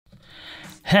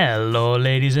Hello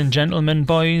ladies and gentlemen,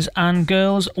 boys and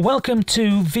girls, welcome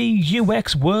to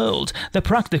VUX World, the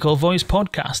Practical Voice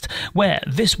Podcast, where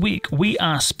this week we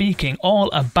are speaking all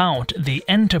about the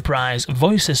enterprise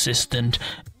voice assistant,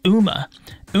 Uma.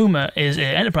 Uma is an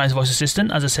enterprise voice assistant,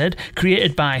 as I said,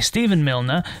 created by Stephen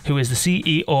Milner, who is the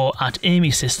CEO at Amy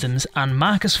Systems, and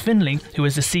Marcus Finley, who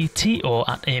is the CTO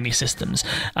at Amy Systems.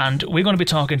 And we're going to be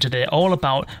talking today all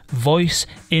about voice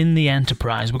in the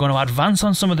enterprise. We're going to advance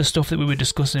on some of the stuff that we were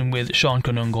discussing with Sean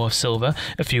Conungo of Silver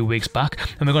a few weeks back,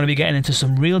 and we're going to be getting into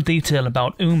some real detail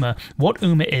about Uma, what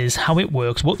Uma is, how it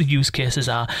works, what the use cases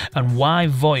are, and why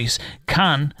voice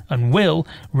can and will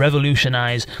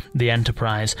revolutionize the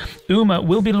enterprise. Uma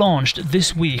will be launched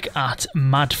this week at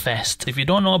MadFest. If you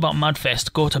don't know about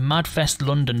MadFest, go to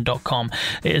madfestlondon.com.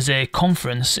 It is a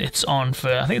conference. I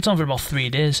think it's on for about 3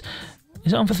 days.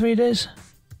 Is it on for 3 days?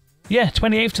 Yeah,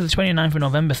 28th to the 29th of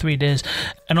November, 3 days.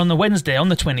 And on the Wednesday, on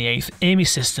the 28th, Amy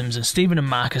Systems and Stephen and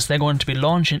Marcus, they're going to be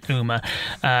launching Uma.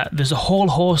 There's a whole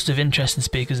host of interesting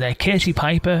speakers there. Katie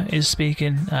Piper is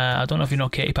speaking. I don't know if you know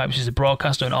Katie Piper. She's a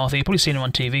broadcaster and author. You've probably seen her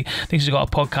on TV. I think she's got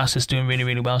a podcast that's doing really,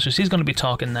 really well. So she's going to be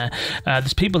talking there.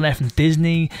 There's people there from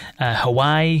Disney,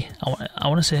 Hawaii. I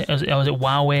want to say, was it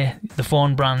Huawei, the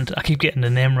phone brand? I keep getting the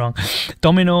name wrong.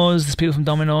 Domino's. There's people from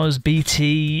Domino's,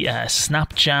 BT,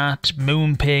 Snapchat,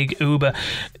 Moonpig, Uber.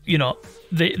 You know,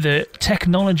 the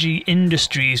technology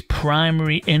industry's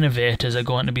primary innovators are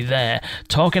going to be there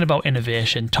talking about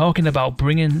innovation, talking about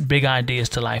bringing big ideas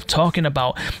to life, talking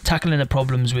about tackling the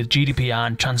problems with GDPR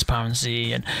and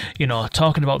transparency, and, you know,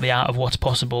 talking about the art of what's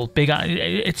possible.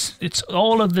 It's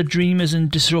all of the dreamers and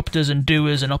disruptors and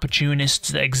doers and opportunists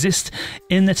that exist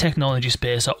in the technology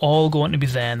space are all going to be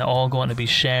there, and they're all going to be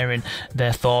sharing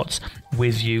their thoughts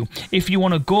with you. If you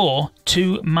want to go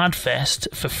to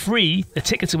MadFest for free, the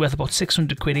tickets are worth about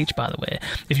 600 quid each, by the way.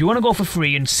 If you want to go for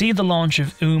free and see the launch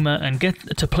of Uma and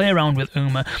get to play around with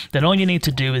Uma, then all you need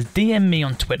to do is DM me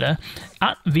on Twitter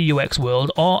at VUX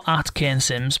World or at Kane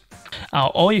Sims.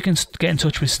 Or you can get in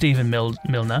touch with Stephen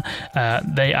Milner.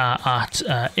 They are at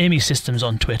Amy Systems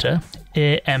on Twitter,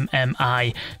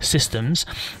 AMMI Systems.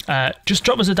 Just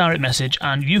drop us a direct message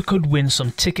and you could win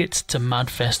some tickets to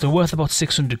MadFest. They're worth about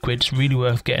 600 quid. It's really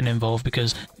worth getting involved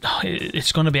because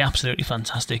it's going to be absolutely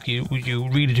fantastic. You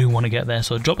really do want to get there,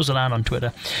 so drop us a line on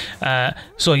Twitter.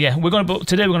 So yeah, today we're going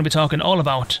to be talking all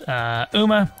about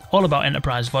Uma, all about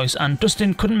enterprise voice, and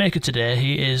Dustin couldn't make it today.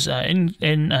 He is in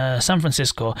San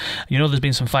Francisco. You know, there's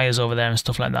been some fires over there and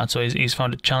stuff like that, so he's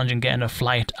found it challenging getting a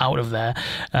flight out of there.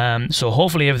 So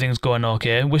hopefully everything's going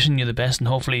okay. Wishing you the best, and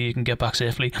hopefully you can get back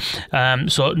safely.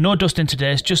 So no Dustin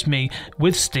today, it's just me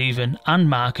with Stephen and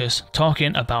Marcus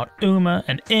talking about Uma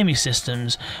and Amy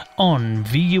Systems on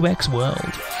VUX World.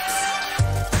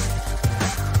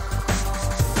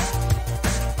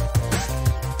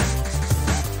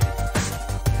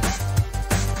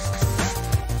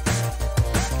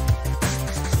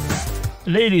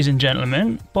 Ladies and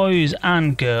gentlemen, boys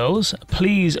and girls,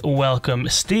 please welcome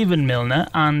Stephen Milner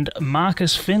and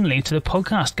Marcus Finley to the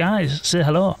podcast. Guys, say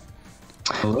hello.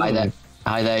 Hello.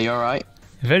 Hi there, you alright?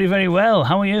 Very, very well.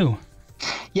 How are you?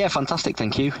 Yeah, fantastic,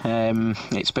 thank you.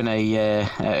 It's been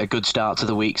a good start to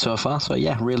the week so far, so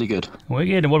yeah, really good.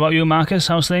 Wicked. And what about you, Marcus?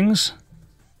 How's things?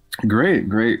 Great.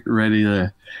 Ready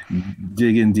to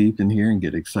dig in deep in here and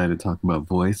get excited talking about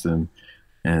voice and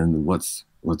what's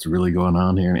really going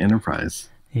on here in enterprise.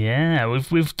 Yeah,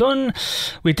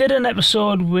 we did an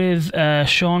episode with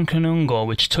Sean Conungo,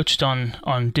 which touched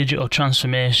on digital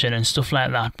transformation and stuff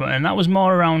like that, and that was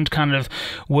more around kind of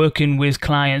working with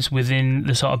clients within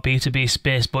the sort of B2B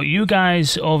space. But you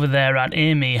guys over there at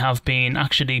Amy have been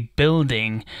actually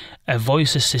building a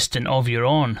voice assistant of your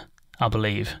own, I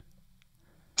believe.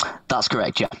 That's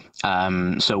correct, yeah.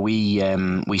 So we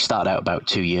started out about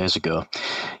 2 years ago,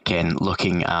 Ken,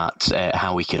 looking at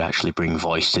how we could actually bring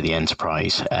voice to the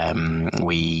enterprise. But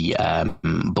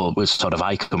was sort of,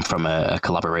 I come from a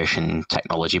collaboration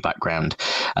technology background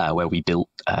where we built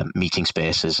meeting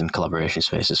spaces and collaboration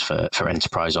spaces for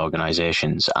enterprise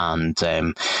organizations. And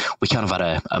we kind of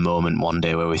had a moment one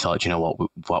day where we thought, you know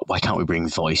what, why can't we bring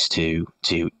voice to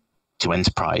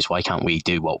enterprise? Why can't we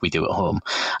do what we do at home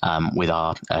with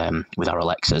our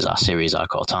Alexas, our Siris, our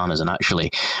Cortanas, and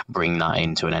actually bring that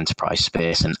into an enterprise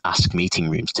space and ask meeting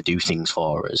rooms to do things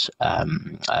for us,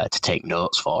 to take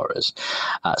notes for us.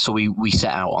 So we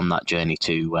set out on that journey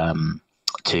to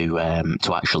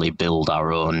actually build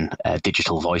our own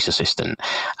digital voice assistant,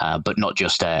 but not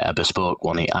just a bespoke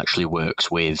one. It actually works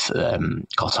with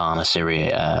Cortana,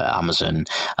 Siri, Amazon,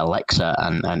 Alexa,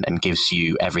 and gives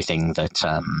you everything that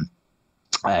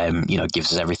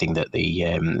gives us everything that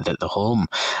the home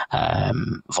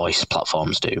voice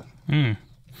platforms do.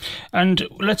 And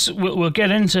we'll get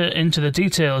into the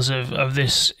details of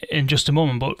this in just a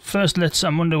moment. But first, I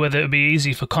wonder whether it would be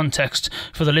easy for context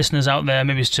for the listeners out there,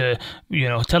 maybe to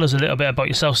tell us a little bit about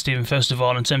yourself, Stephen, first of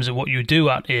all, in terms of what you do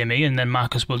at Amy, and then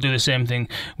Marcus will do the same thing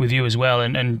with you as well,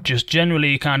 and just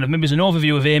generally kind of maybe as an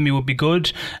overview of Amy would be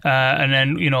good, and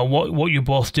then what you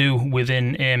both do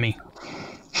within Amy.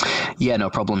 Yeah, no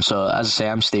problem. So as I say,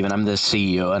 I'm Stephen. I'm the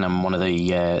CEO and I'm one of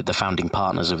the founding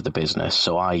partners of the business.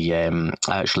 So I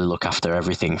actually look after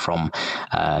everything from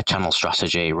channel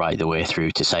strategy right the way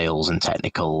through to sales and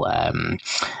technical,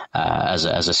 as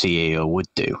a CEO would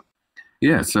do.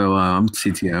 Yeah, so I'm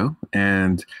CTO,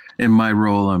 and in my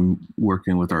role, I'm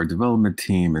working with our development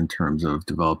team in terms of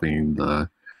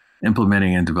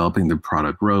implementing and developing the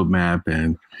product roadmap,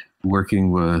 and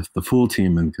working with the full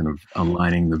team and kind of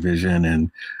aligning the vision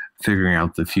and figuring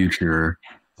out the future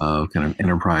of kind of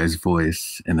enterprise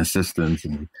voice and assistance,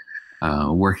 and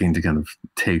working to kind of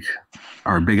take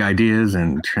our big ideas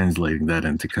and translating that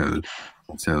into code.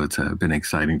 So it's been an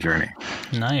exciting journey.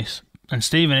 Nice. And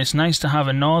Stephen, it's nice to have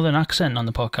a northern accent on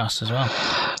the podcast as well.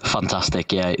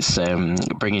 Fantastic, yeah. It's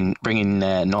bringing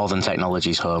northern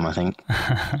technologies home, I think.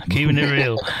 Keeping it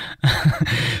real.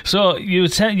 So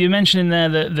you mentioned in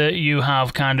there that you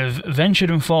have kind of ventured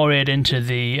and forayed into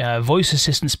the voice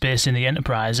assistant space in the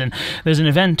enterprise, and there's an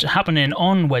event happening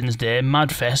on Wednesday,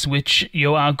 MadFest, which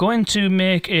you are going to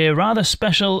make a rather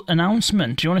special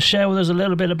announcement. Do you want to share with us a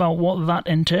little bit about what that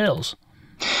entails?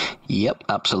 Yep,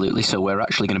 absolutely. So we're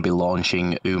actually going to be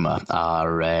launching Uma,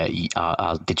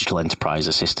 our digital enterprise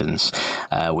assistance,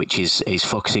 which is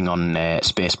focusing on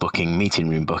space booking, meeting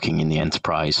room booking in the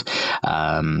enterprise,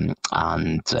 and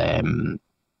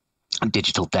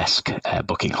digital desk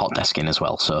booking, hot desking as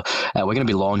well. So we're going to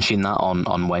be launching that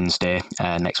on Wednesday,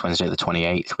 next Wednesday the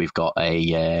 28th. We've got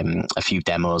a few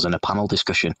demos and a panel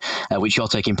discussion, which you're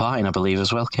taking part in, I believe,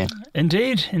 as well, Ken.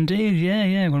 Indeed, yeah.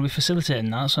 I'm going to be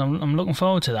facilitating that, so I'm looking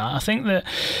forward to that. I think that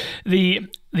the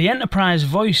enterprise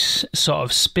voice sort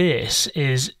of space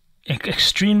is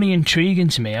extremely intriguing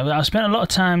to me. I've spent a lot of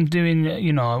time doing,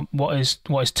 what is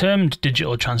termed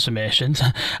digital transformations.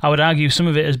 I would argue some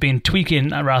of it has been tweaking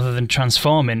rather than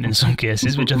transforming in some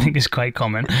cases, which I think is quite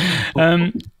common.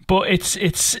 But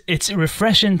it's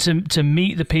refreshing to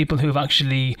meet the people who have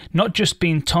actually not just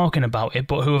been talking about it,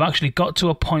 but who have actually got to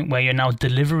a point where you're now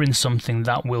delivering something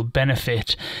that will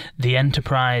benefit the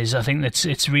enterprise. I think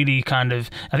it's really kind of,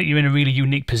 I think you're in a really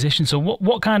unique position. So what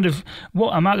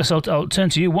Marcus, I'll turn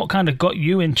to you. What kind of got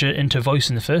you into voice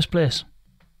in the first place?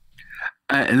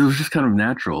 It was just kind of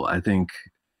natural. I think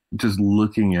just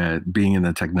looking at being in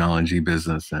the technology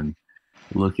business and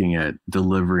looking at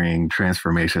delivering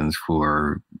transformations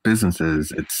for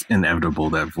businesses, it's inevitable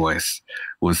that voice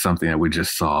was something that we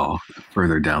just saw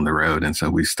further down the road. And so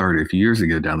we started a few years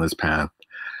ago down this path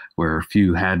where a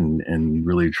few hadn't, and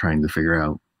really trying to figure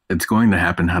out, it's going to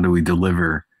happen. How do we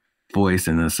deliver voice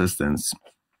and assistance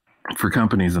for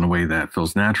companies in a way that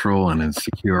feels natural and is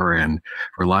secure and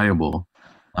reliable,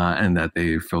 and that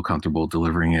they feel comfortable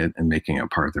delivering it and making it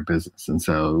part of their business? And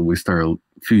so we started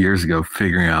a few years ago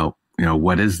figuring out,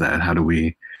 what is that? How do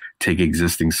we take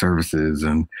existing services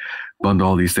and bundle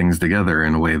all these things together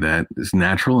in a way that is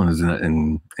natural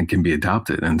and can be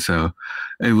adopted? And so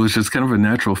it was just kind of a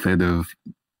natural fit of,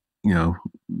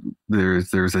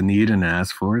 there's a need and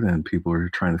ask for it, and people are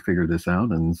trying to figure this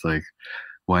out. And it's like,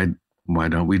 why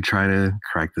don't we try to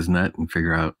crack this nut and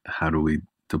figure out how do we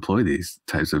deploy these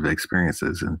types of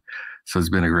experiences? And so it's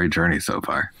been a great journey so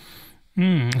far.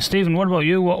 Stephen, what about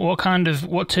you?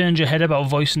 What turned your head about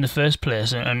voice in the first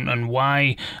place, and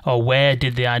why or where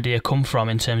did the idea come from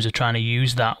in terms of trying to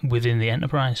use that within the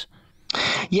enterprise?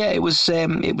 Yeah, it was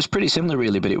pretty similar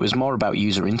really, but it was more about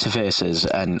user interfaces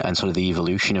and sort of the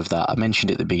evolution of that. I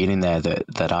mentioned at the beginning there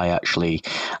that I actually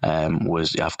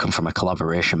I've come from a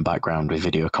collaboration background with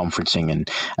video conferencing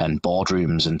and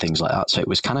boardrooms and things like that. So it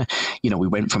was kind of, we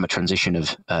went from a transition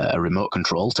of a remote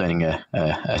control turning a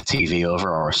TV over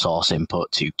or a source input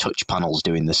to touch panels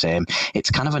doing the same. It's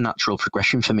kind of a natural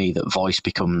progression for me that voice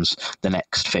becomes the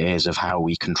next phase of how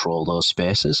we control those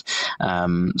spaces.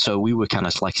 So we were kind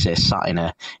of, like I say, sat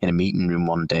sat in a meeting room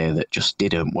one day that just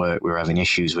didn't work. We were having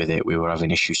issues with it. We were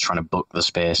having issues trying to book the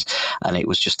space, and it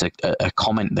was just a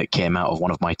comment that came out of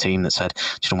one of my team that said,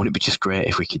 wouldn't it be just great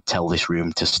if we could tell this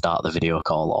room to start the video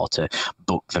call or to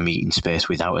book the meeting space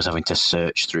without us having to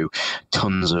search through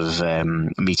tons of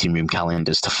meeting room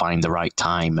calendars to find the right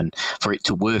time, and for it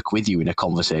to work with you in a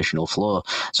conversational flow.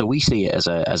 So we see it as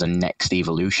a next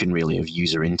evolution, really, of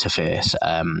user interface.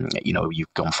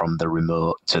 You've gone from the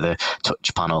remote to the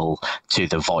touch panel to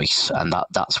the voice, and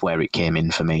that's where it came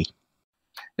in for me.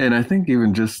 And I think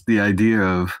even just the idea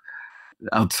of,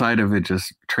 outside of it,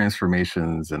 just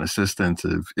transformations and assistance,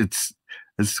 it's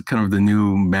kind of the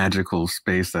new magical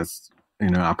space that's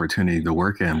opportunity to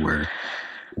work in, where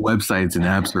websites and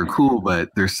apps are cool, but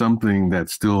there's something that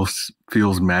still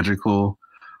feels magical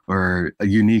or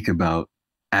unique about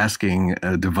asking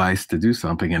a device to do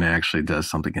something and it actually does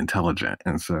something intelligent.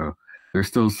 And so there's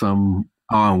still some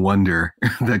awe and wonder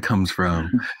that comes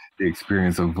from the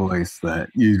experience of voice that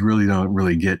you really don't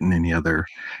get in any other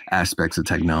aspects of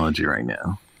technology right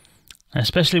now.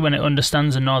 Especially when it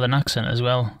understands a northern accent as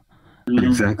well.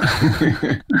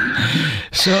 Exactly.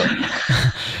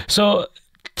 So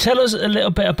tell us a little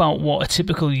bit about what a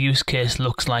typical use case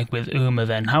looks like with Uma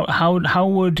then. How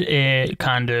would a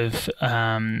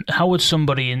how would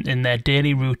somebody in their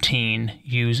daily routine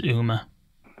use Uma?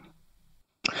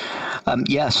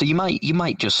 So you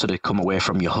might just sort of come away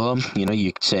from your home.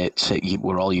 You say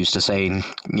we're all used to saying,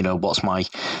 what's my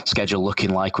schedule looking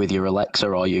like with your Alexa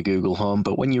or your Google Home.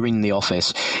 But when you're in the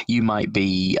office, you might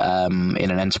be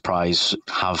in an enterprise,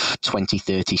 have 20,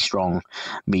 30 strong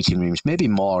meeting rooms, maybe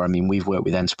more. I mean, we've worked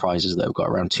with enterprises that have got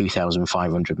around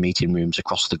 2,500 meeting rooms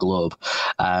across the globe,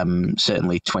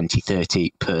 certainly 20,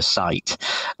 30 per site.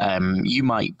 You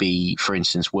might be, for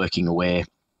instance, working away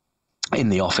in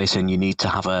the office and you need to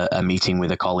have a meeting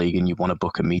with a colleague and you want to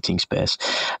book a meeting space.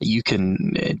 You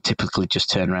can typically just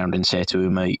turn around and say to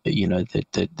him,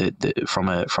 from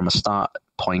a start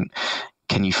point,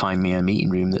 can you find me a meeting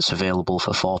room that's available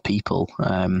for 4 people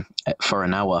for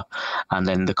an hour? And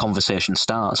then the conversation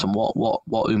starts. And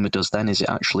what Uma does then is it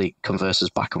actually converses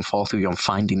back and forth with you on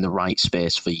finding the right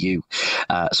space for you.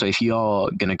 So if you're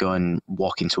going to go and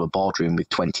walk into a boardroom with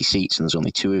 20 seats and there's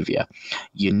only 2 of you,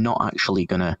 you're not actually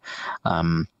going to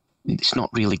it's not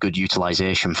really good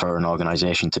utilization for an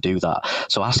organization to do that.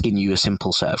 So asking you a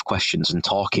simple set of questions and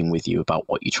talking with you about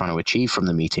what you're trying to achieve from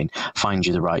the meeting finds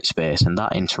you the right space, and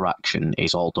that interaction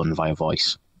is all done via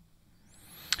voice.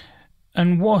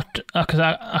 And because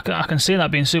I can see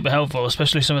that being super helpful,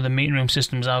 especially some of the meeting room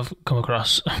systems I've come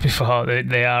across before.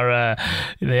 They are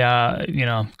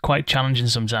quite challenging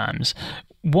sometimes.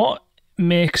 What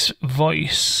makes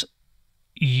voice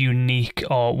unique,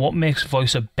 or what makes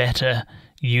voice a better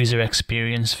user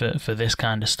experience for this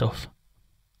kind of stuff?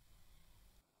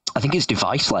 I think it's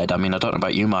device-led. I mean, I don't know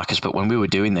about you, Marcus, but when we were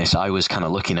doing this, I was kind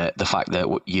of looking at the fact that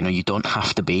you don't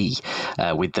have to be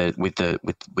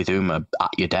with Uma at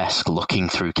your desk looking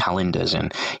through calendars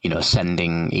and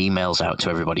sending emails out to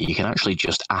everybody. You can actually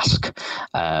just ask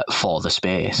for the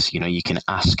space. You can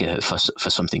ask for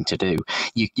something to do.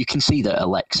 You can see that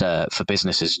Alexa for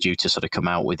Business is due to sort of come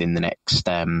out within the next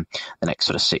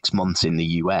sort of 6 months in the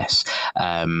US.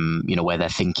 Where they're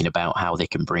thinking about how they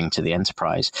can bring to the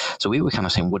enterprise. So we were kind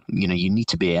of saying, you need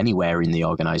to be anywhere in the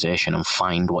organization and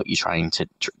find what you're trying to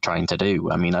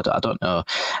do. I mean, I don't know,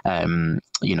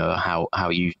 how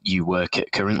you work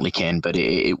currently, Ken, but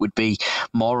it would be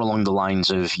more along the lines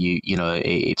of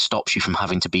it stops you from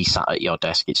having to be sat at your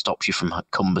desk. It stops you from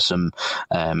cumbersome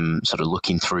sort of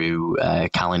looking through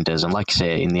calendars. And like I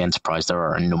say, in the enterprise, there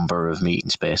are a number of meeting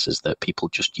spaces that people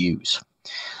just use.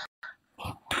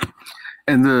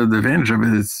 And the advantage of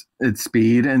it is its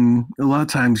speed, and a lot of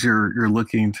times you're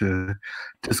looking to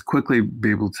just quickly be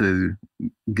able to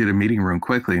get a meeting room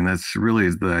quickly, and that's really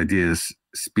the idea, is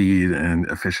speed and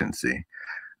efficiency,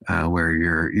 where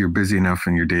you're busy enough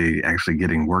in your day actually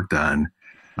getting work done.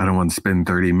 I don't want to spend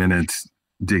 30 minutes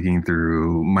digging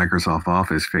through Microsoft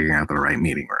Office figuring out the right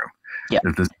meeting room. Yeah.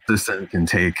 If the system can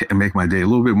take and make my day a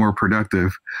little bit more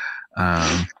productive,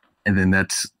 and then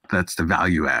that's the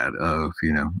value add of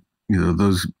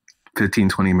those 15,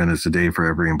 20 minutes a day for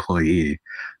every employee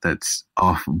that's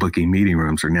off booking meeting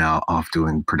rooms are now off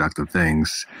doing productive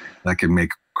things that can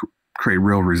create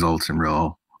real results and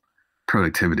real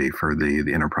productivity for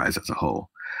the enterprise as a whole.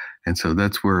 And so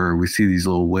that's where we see these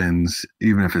little wins,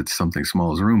 even if it's something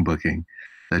small as room booking,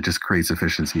 that just creates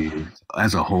efficiency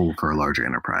as a whole for a larger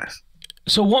enterprise.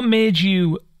 So what made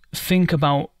you think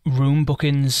about room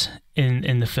bookings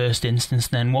in the first instance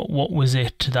then? What was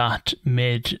it that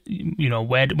made,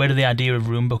 where did the idea of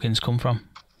room bookings come from?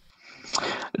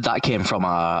 That came from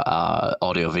our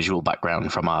audio-visual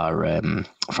background, from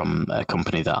a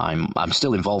company that I'm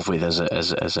still involved with as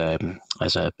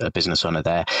a business owner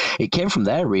there. It came from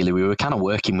there, really. We were kind of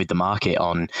working with the market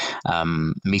on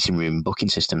meeting room booking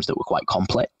systems that were quite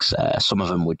complex. Some of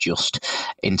them were just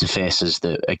interfaces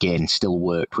that, again, still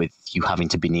worked with you having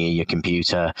to be near your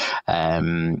computer,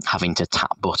 having to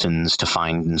tap buttons to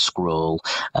find and scroll,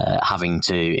 having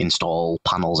to install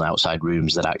panels outside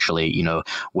rooms that actually,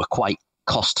 were quite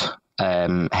cost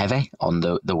heavy on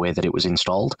the way that it was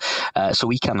installed. So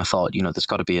we kind of thought, there's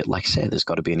got to be, like I say, there's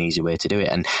got to be an easy way to do it.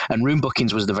 And room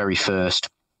bookings was the very first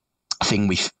thing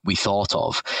we thought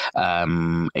of.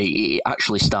 It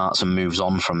actually starts and moves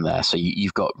on from there. So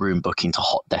you've got room booking to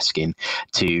hot desking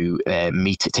to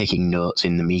taking notes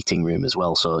in the meeting room as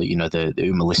well. So the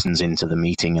UMA listens into the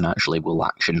meeting and actually will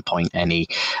action point any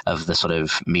of the sort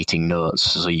of meeting notes,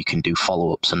 so you can do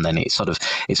follow-ups. And then it's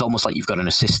almost like you've got an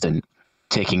assistant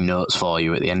taking notes for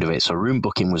you at the end of it. So room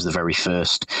booking was the very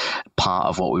first part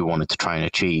of what we wanted to try and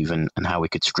achieve, and how we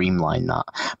could streamline that.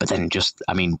 But then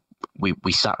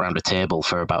we sat around a table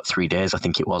for about 3 days, I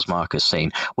think it was, Marcus,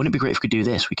 saying, wouldn't it be great if we could do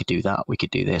this? We could do that. We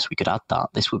could do this. We could add that.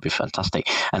 This would be fantastic.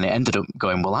 And it ended up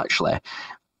going, well, actually,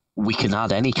 we can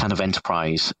add any kind of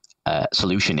enterprise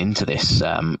solution into this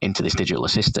digital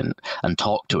assistant and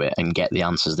talk to it and get the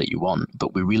answers that you want.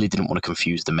 But we really didn't want to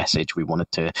confuse the message. We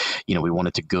wanted to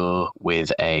go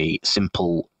with a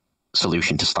simple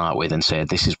solution to start with and say,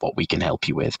 this is what we can help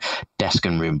you with. Desk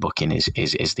and room booking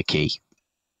is the key.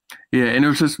 Yeah, and it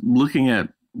was just looking at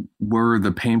where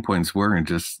the pain points were and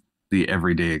just the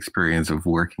everyday experience of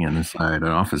working inside an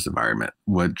office environment.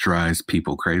 What drives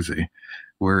people crazy?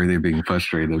 Where are they being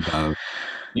frustrated about?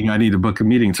 I need to book a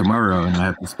meeting tomorrow and I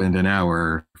have to spend an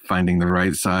hour finding the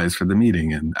right size for the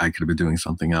meeting, and I could have been doing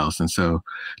something else. And so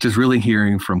just really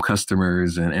hearing from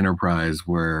customers and enterprise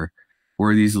where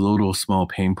these little small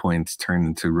pain points turn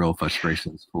into real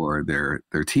frustrations for their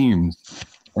teams,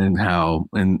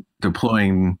 and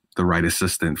deploying the right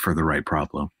assistant for the right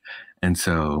problem. And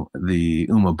so the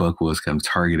UMA book was kind of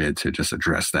targeted to just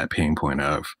address that pain point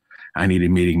of, I need a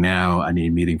meeting now. I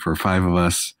need a meeting for 5 of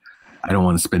us. I don't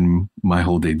want to spend my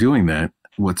whole day doing that.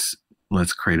 Let's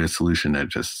create a solution that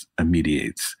just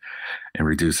mediates and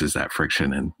reduces that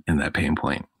friction and that pain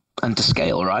point. And to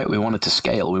scale, right? We wanted to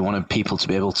scale. We wanted people to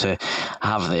be able to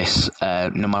have this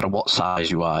no matter what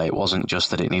size you are. It wasn't just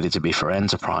that it needed to be for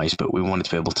enterprise, but we wanted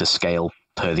to be able to scale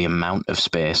per the amount of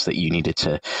space that you needed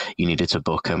to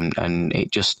book. And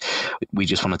we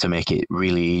just wanted to make it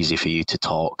really easy for you to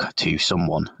talk to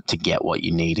someone to get what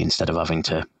you need instead of having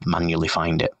to manually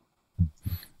find it.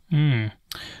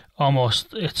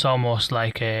 It's almost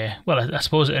like I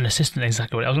suppose an assistant,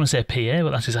 exactly what I was going to say, PA,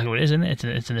 but that's exactly what it is, isn't it?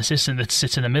 It's an assistant that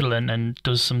sits in the middle and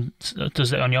does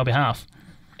it on your behalf.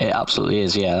 It absolutely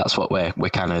is, yeah. That's what we're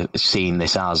kind of seeing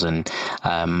this as, and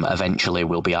eventually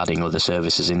we'll be adding other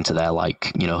services into there,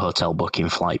 like hotel booking,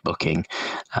 flight booking,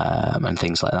 and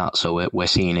things like that. So we're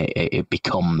seeing it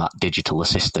become that digital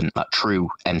assistant, that true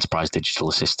enterprise digital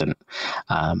assistant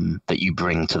that you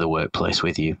bring to the workplace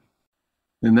with you.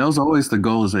 And that was always the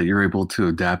goal, is that you're able to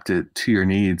adapt it to your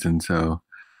needs. And so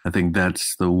I think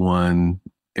that's the one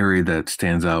area that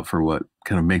stands out for what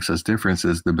kind of makes us different,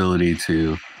 is the ability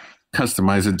to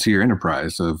customize it to your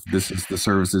enterprise. So if this is the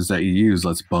services that you use,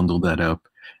 let's bundle that up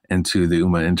into the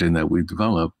UMA engine that we've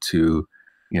developed to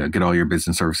get all your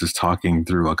business services talking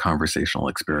through a conversational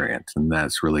experience. And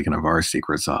that's really kind of our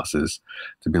secret sauce, is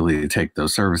the ability to take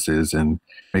those services and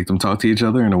make them talk to each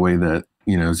other in a way that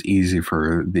is easy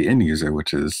for the end user,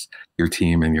 which is your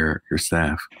team and your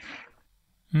staff.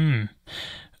 You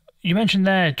mentioned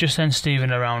there just then,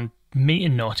 Stephen, around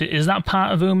meeting notes. Is that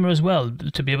part of UMA as well,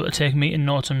 to be able to take meeting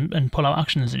notes and pull out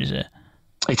actions, did you say?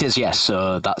 It is, yes.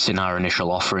 So that's in our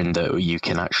initial offering, that you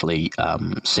can actually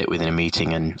sit within a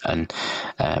meeting and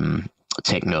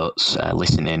take notes,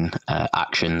 listen in,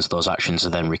 actions. Those actions are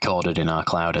then recorded in our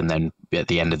cloud, and then at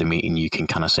the end of the meeting you can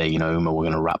kind of say, UMA, we're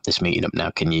going to wrap this meeting up now.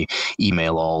 Can you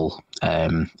email all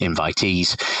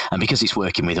invitees? And because it's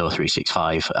working with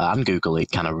O365 and Google,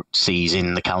 it kind of sees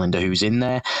in the calendar who's in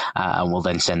there, and will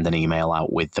then send an email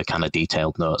out with the kind of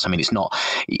detailed notes. I mean, it's not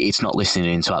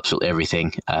listening into absolutely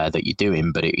everything that you're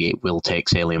doing, but it will take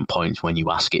salient points when you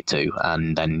ask it to.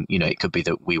 And then it could be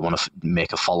that we want to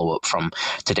make a follow-up from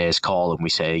today's call, and we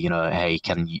say, hey,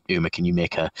 UMA, can you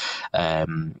make a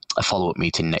follow-up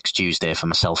meeting next Tuesday for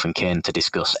myself and Kane to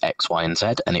discuss X, Y, and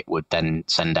Z? And it would then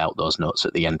send out those notes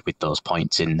at the end with those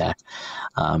points in there.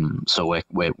 So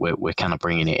we're kind of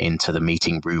bringing it into the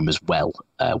meeting room as well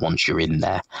once you're in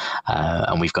there.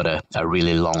 And we've got a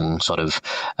really long sort of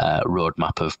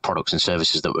roadmap of products and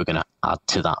services that we're going to add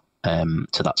to that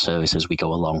to that service as we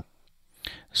go along.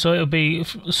 So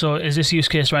is this use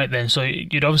case right then? So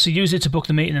you'd obviously use it to book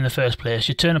the meeting in the first place.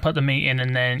 You turn up at the meeting,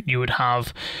 and then you would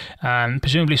have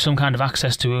presumably some kind of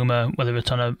access to Uma, whether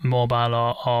it's on a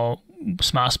mobile or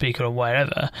smart speaker or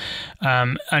wherever.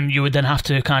 And you would then have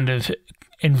to kind of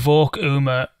invoke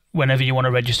Uma whenever you want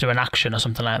to register an action or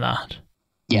something like that.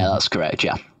 Yeah, that's correct.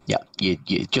 Yeah. Yeah, you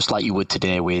just like you would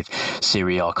today with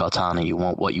Siri or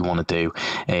Cortana. What you want to do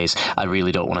is, I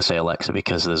really don't want to say Alexa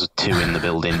because there's two in the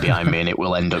building behind me, and it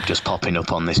will end up just popping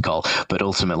up on this call. But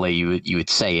ultimately, you would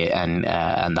say it, and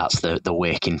that's the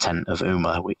wake intent of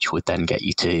Uma, which would then get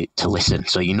you to listen.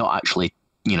 So you're not actually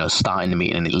starting the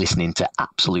meeting and listening to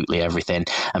absolutely everything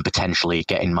and potentially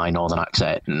getting my northern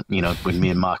accent. And, when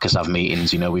me and Marcus have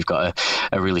meetings, we've got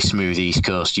a really smooth East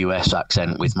Coast US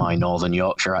accent with my northern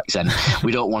Yorkshire accent.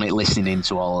 We don't want it listening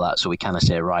into all of that. So we kind of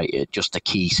say, right, just the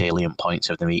key salient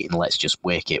points of the meeting, let's just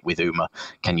wake it with Uma.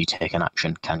 Can you take an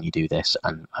action? Can you do this?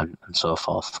 And so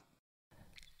forth.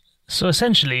 So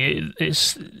essentially,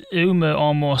 it's Uma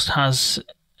almost has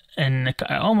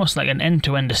almost like an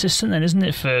end-to-end assistant then, isn't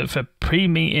it, for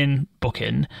pre-meeting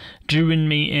booking, during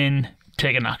meeting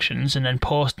taking actions, and then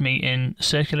post-meeting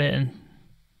circulating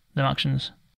them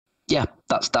actions? Yeah,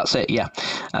 that's it. Yeah,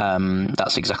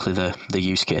 that's exactly the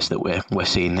use case that we're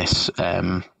seeing this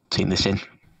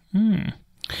in.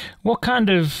 What kind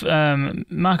of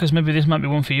Marcus? Maybe this might be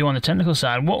one for you on the technical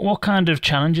side. What kind of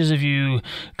challenges have you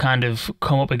kind of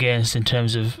come up against in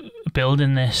terms of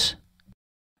building this?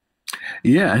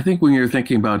 Yeah, I think when you're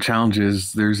thinking about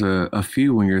challenges, there's a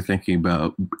few when you're thinking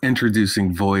about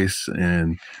introducing voice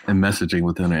and messaging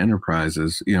within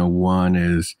enterprises. One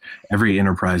is every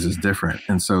enterprise is different.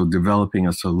 And so developing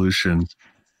a solution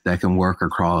that can work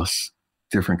across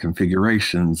different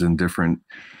configurations and different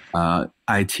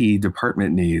IT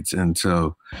department needs. And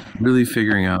so really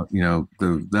figuring out,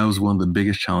 that was one of the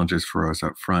biggest challenges for us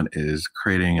up front, is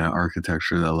creating an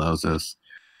architecture that allows us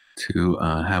to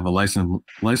have a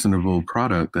licensable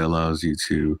product that allows you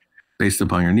to, based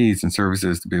upon your needs and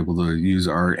services, to be able to use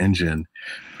our engine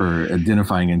for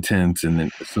identifying intent and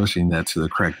then associating that to the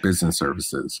correct business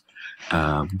services.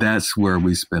 That's where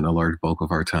we spend a large bulk of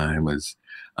our time, is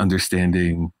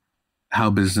understanding how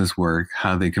business work,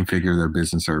 how they configure their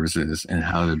business services, and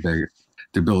how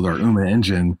to build our Uma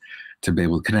engine to be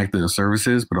able to connect those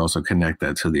services, but also connect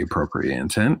that to the appropriate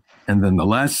intent. And then the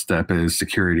last step is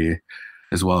security,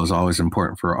 as well as always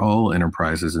important for all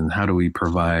enterprises. And how do we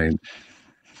provide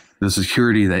the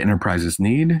security that enterprises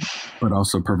need, but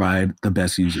also provide the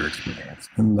best user experience?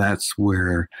 And that's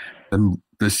where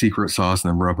the secret sauce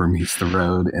and the rubber meets the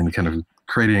road, and kind of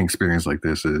creating an experience like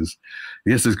this is,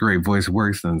 yes, this great voice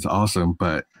works and it's awesome,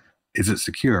 but is it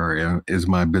secure? Is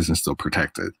my business still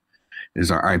protected?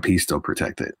 Is our IP still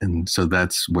protected? And so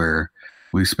that's where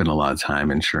we spend a lot of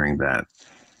time ensuring that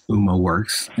Uma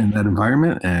works in that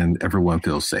environment and everyone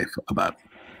feels safe about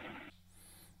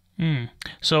it.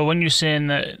 So when you're saying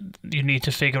that you need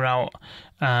to figure out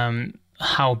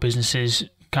how businesses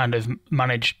kind of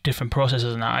manage different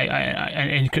processes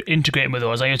and integrating with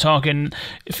those, are you talking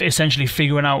essentially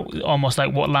figuring out almost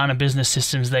like what line of business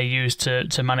systems they use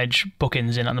to manage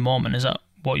bookings in at the moment? Is that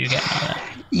what you're getting at there?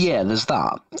 Yeah, there's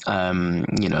that,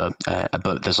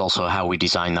 but there's also how we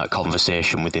design that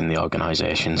conversation within the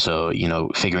organization. So,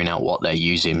 figuring out what they're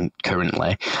using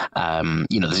currently,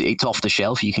 it's off the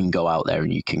shelf. You can go out there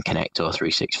and you can connect to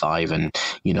O365 and,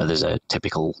 there's a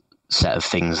typical set of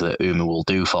things that Uma will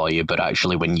do for you, but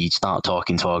actually when you start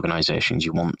talking to organizations,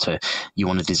 you want to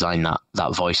design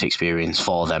that voice experience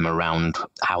for them around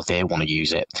how they want to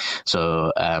use it.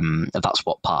 So that's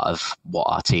what part of what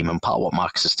our team and part of what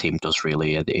Marcus's team does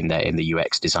really in the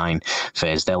UX design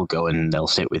phase. They'll go and they'll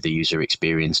sit with the user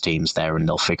experience teams there, and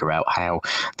they'll figure out how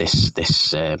this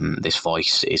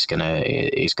voice is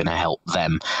gonna help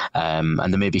them,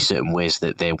 and there may be certain ways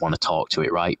that they want to talk to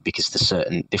it, right? Because the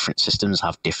certain different systems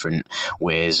have different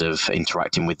ways of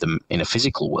interacting with them in a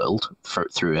physical world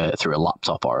through a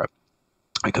laptop or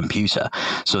a computer.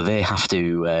 So they have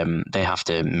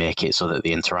to make it so that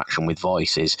the interaction with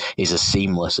voice is as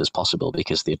seamless as possible,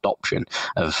 because the adoption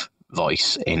of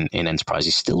voice in enterprise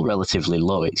is still relatively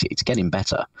low. It's getting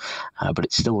better, but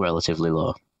it's still relatively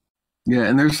low. Yeah,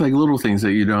 and there's like little things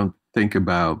that you don't think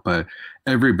about, but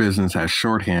every business has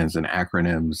shorthands and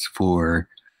acronyms for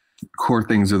core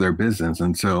things of their business.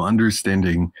 And so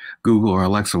understanding Google or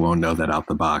Alexa won't know that out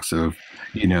the box of,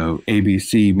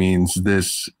 ABC means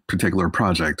this particular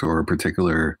project or a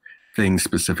particular thing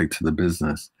specific to the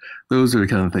business. Those are the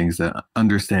kind of things that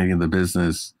understanding the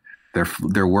business, their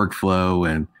workflow,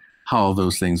 and how all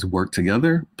those things work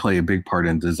together play a big part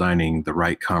in designing the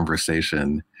right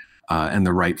conversation and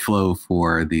the right flow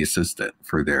for the assistant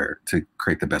to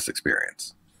create the best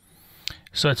experience.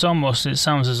 So it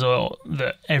sounds as though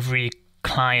that every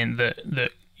client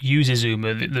that uses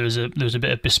Uma, there's a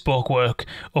bit of bespoke work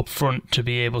up front to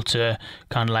be able to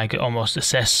kind of like almost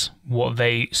assess what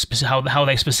how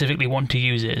they specifically want to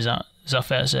use it. Is that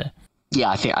fair to say? Yeah,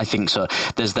 I think so.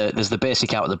 There's the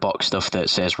basic out of the box stuff that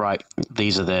says, right,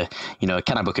 these are the,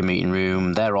 can I book a meeting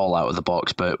room? They're all out of the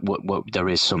box, but there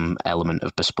is some element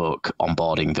of bespoke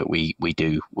onboarding that we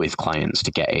do with clients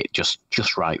to get it just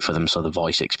right for them, so the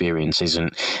voice experience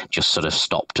isn't just sort of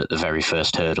stopped at the very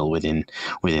first hurdle within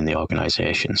the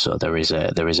organization. So there is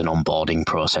an onboarding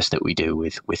process that we do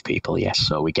with people, yes,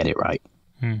 so we get it right.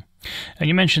 And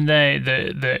you mentioned there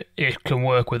that it can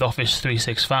work with Office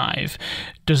 365.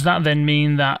 Does that then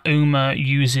mean that Uma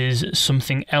uses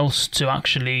something else to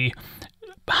actually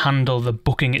handle the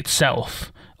booking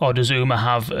itself? Or does Uma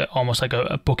have almost like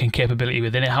a booking capability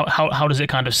within it? How does it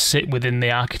kind of sit within the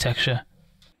architecture?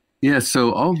 Yeah,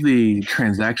 so all the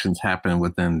transactions happen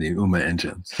within the Uma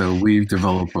engine. So we've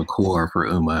developed a core for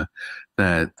Uma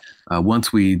that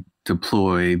once we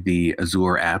deploy the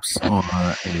Azure apps on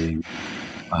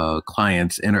a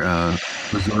client's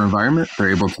Azure environment, they're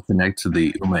able to connect to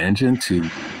the Uma engine to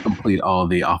complete all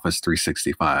the Office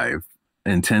 365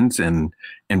 intents and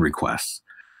requests.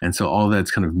 And so all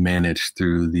that's kind of managed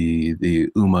through the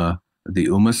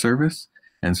Uma service.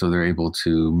 And so they're able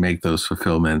to make those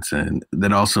fulfillments, and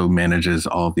that also manages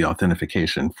all of the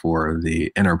authentication for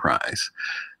the enterprise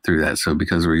through that. So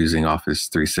because we're using Office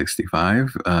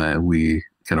 365, we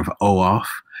kind of OAuth.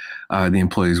 The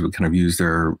employees would kind of use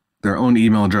their own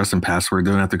email address and password.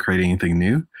 They don't have to create anything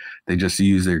new. They just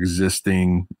use their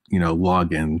existing,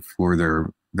 login for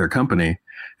their company,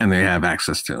 and they have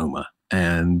access to Uma.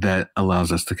 And that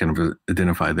allows us to kind of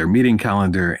identify their meeting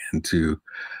calendar and to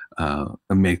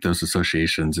make those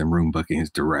associations and room bookings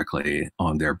directly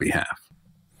on their behalf.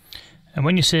 And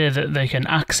when you say that they can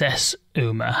access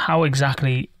Uma, how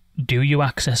exactly do you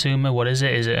access Uma? What is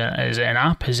it? Is it an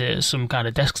app? Is it some kind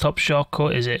of desktop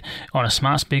shortcut? Is it on a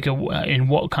smart speaker? In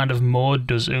what kind of mode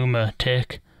does Uma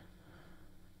take?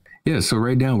 Yeah, so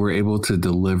right now we're able to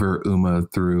deliver Uma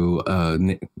through a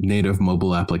native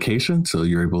mobile application. So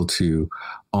you're able to,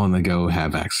 on the go,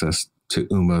 have access to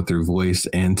Uma through voice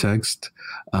and text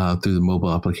through the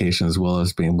mobile application, as well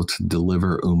as being able to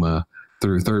deliver Uma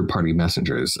through third-party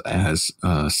messengers as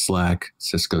Slack,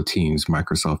 Cisco Teams,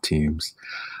 Microsoft Teams,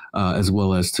 as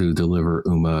well as to deliver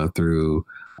Uma through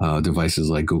devices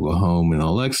like Google Home and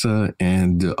Alexa,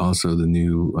 and also the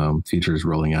new features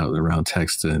rolling out around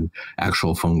text and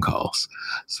actual phone calls.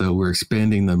 So we're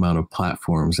expanding the amount of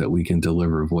platforms that we can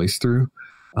deliver voice through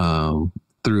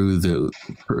the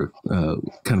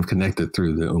kind of connected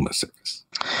through the Uma service.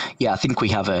 Yeah, I think we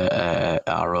have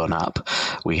our own app.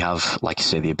 We have, like I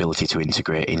say, the ability to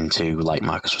integrate into, like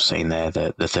Marcus was saying there,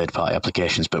 the third-party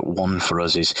applications. But one for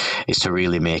us is to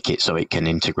really make it so it can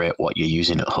integrate what you're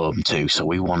using at home too. So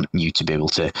we want you to be able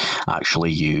to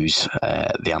actually use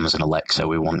the Amazon Alexa.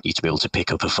 We want you to be able to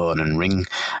pick up a phone and ring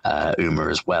Uma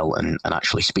as well, and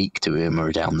actually speak to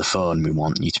Uma down the phone. We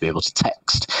want you to be able to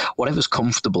text, whatever's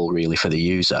comfortable really for the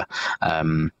user.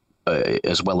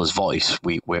 As well as voice,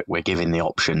 we're giving the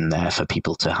option there for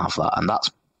people to have that, and that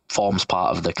forms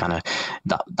part of the kind of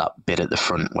that bit at the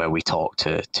front where we talk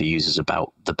to users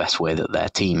about the best way that their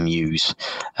team use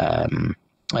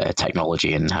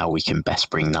technology and how we can best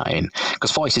bring that in,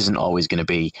 because voice isn't always going to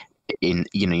be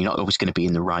you're not always going to be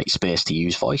in the right space to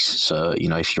use voice. So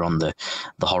if you're on the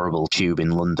horrible tube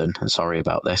in London, and sorry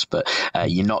about this, but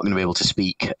you're not going to be able to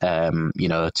speak to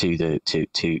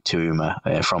Uma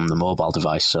from the mobile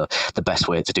device. So the best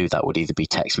way to do that would either be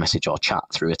text message or chat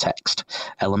through a text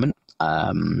element.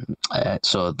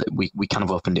 So that we kind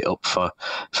of opened it up for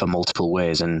multiple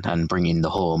ways and bringing the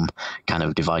home kind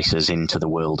of devices into the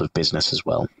world of business as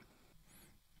well.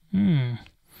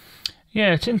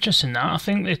 Yeah, it's interesting that. I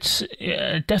think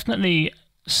it definitely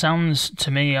sounds to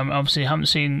me, obviously I haven't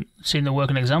seen the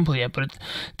working example yet, but it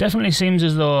definitely seems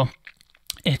as though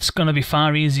it's going to be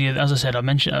far easier. As I said, I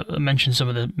mentioned some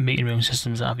of the meeting room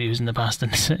systems that I've used in the past,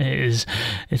 and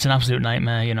it's an absolute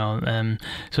nightmare,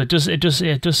 So it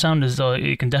does sound as though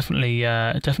it can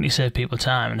definitely save people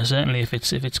time, and certainly if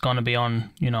it's going to be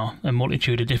on a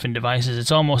multitude of different devices,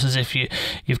 it's almost as if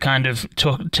you've kind of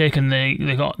taken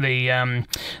the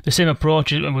same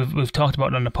approach we've talked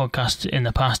about on the podcast in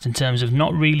the past, in terms of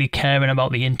not really caring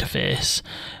about the interface.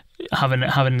 Having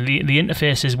the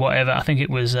interface is whatever. I think it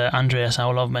was Andreas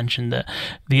Aulov mentioned that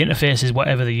the interface is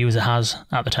whatever the user has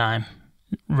at the time.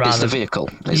 It's the vehicle.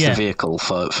 It's the vehicle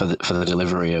for the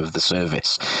delivery of the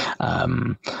service.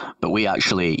 But we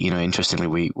actually, interestingly,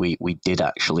 we did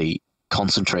actually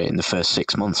concentrate in the first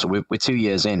 6 months. So we're 2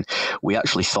 years in. We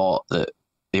actually thought that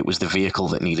it was the vehicle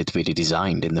that needed to be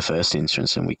designed in the first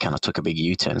instance, and we kind of took a big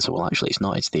U-turn. So, well, actually, it's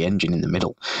not. It's the engine in the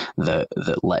middle that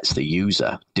lets the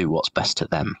user do what's best to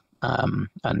them.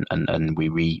 And we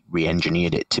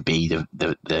re-engineered it to be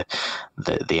the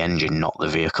engine, not the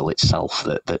vehicle itself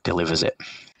that delivers it.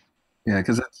 Yeah,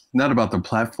 because it's not about the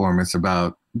platform. It's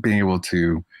about being able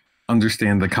to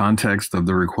understand the context of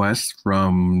the request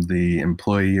from the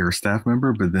employee or staff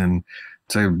member, but then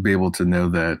to be able to know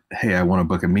that, hey, I want to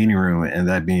book a meeting room, and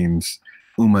that means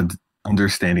Uma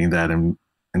understanding that and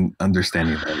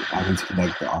understanding that I need to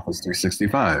connect to Office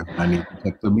 365. I need to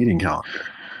check the meeting calendar.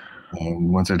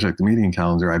 And once I check the meeting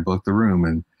calendar, I book the room.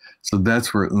 And so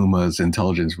that's where Uma's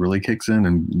intelligence really kicks in,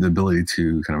 and the ability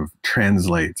to kind of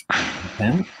translate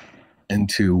intent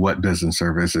into what business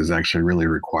service is actually really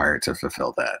required to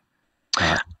fulfill that,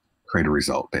 create a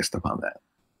result based upon that.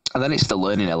 And then it's the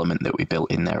learning element that we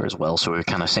built in there as well. So we're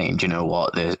kind of saying, do you know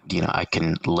what, I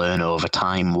can learn over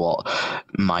time what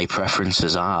my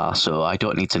preferences are. So I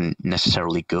don't need to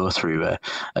necessarily go through a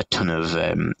ton of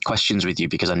questions with you,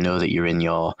 because I know that you're in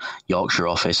your Yorkshire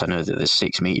office. I know that there's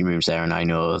 6 meeting rooms there, and I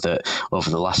know that over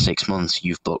the last 6 months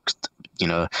you've booked,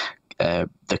 the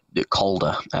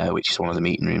Calder, which is one of the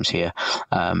meeting rooms here.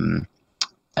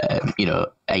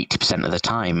 80% of the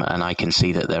time, and I can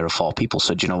see that there are 4 people.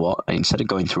 So do you know what? Instead of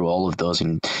going through all of those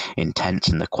intents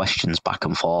and the questions back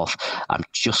and forth, I'm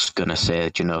just going to say,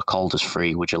 Calder's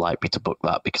free. Would you like me to book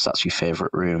that because that's your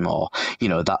favorite room? Or,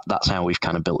 that's how we've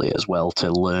kind of built it as well,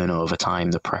 to learn over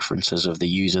time the preferences of the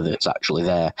user that's actually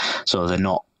there. So they're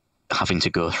not having to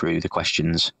go through the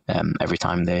questions every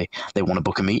time they want to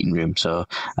book a meeting room. So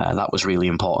that was really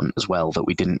important as well, that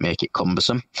we didn't make it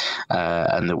cumbersome,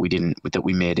 and that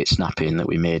we made it snappy, and that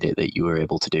we made it that you were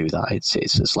able to do that.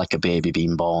 It's like a baby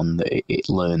being born, that it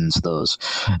learns those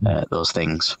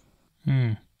things.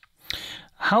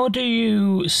 How do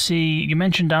you see, you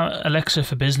mentioned Alexa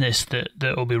for Business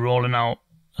that will be rolling out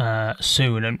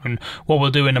soon, and what we'll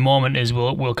do in a moment is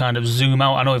we'll kind of zoom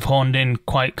out. I know we've honed in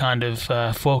quite kind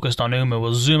of focused on Uma.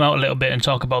 We'll zoom out a little bit and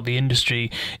talk about the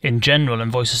industry in general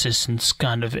and voice assistants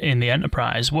kind of in the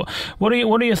enterprise. What are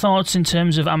your thoughts in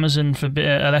terms of Amazon for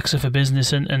Alexa for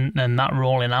Business and that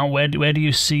rolling out? Where do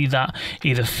you see that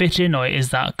either fitting, or is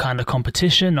that kind of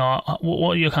competition, or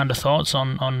what are your kind of thoughts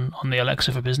on the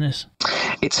Alexa for Business?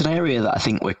 It's an area that I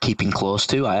think we're keeping close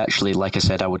to. I actually, like I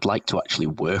said, I would like to actually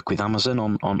work with Amazon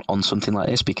on something like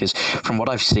this, because from what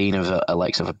I've seen of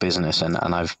Alexa for Business, and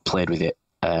I've played with it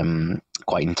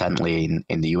quite intently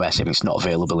in the US. I mean, it's not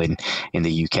available in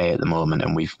the UK at the moment,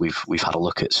 and we've had a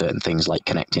look at certain things like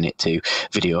connecting it to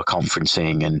video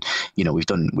conferencing, and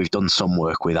we've done some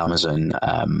work with Amazon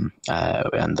and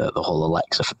the whole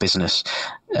Alexa for Business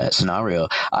scenario.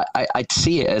 I'd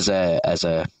see it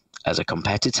as a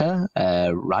competitor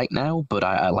right now, but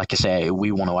I like I say,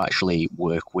 we want to actually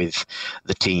work with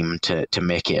the team to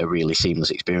make it a really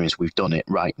seamless experience. We've done it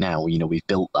right now. We've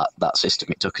built that system.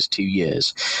 It took us 2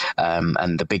 years,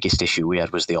 and the biggest issue we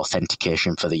had was the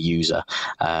authentication for the user.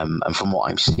 And from what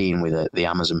I'm seeing with the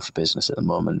Amazon for Business at the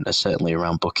moment, certainly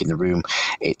around booking the room,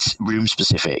 it's room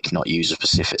specific, not user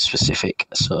specific.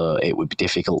 So it would be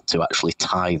difficult to actually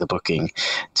tie the booking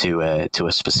to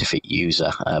a specific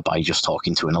user by just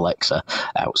talking to an Alexa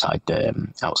outside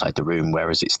the room,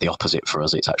 whereas it's the opposite for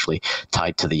us. It's actually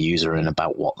tied to the user and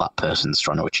about what that person's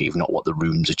trying to achieve, not what the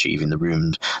room's achieving. The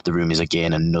room is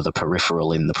again another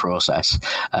peripheral in the process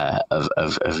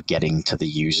of getting to the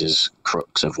user's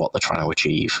crux of what they're trying to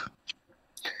achieve.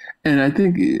 And I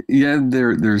think,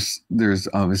 there's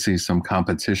obviously some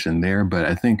competition there, but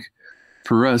I think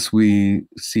for us, we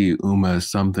see Uma as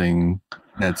something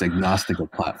that's agnostic of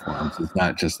platforms. It's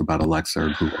not just about Alexa or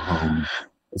Google Home.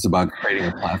 It's about creating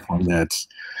a platform that's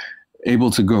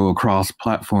able to go across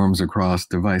platforms, across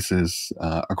devices,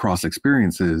 across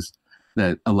experiences,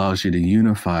 that allows you to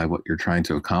unify what you're trying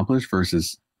to accomplish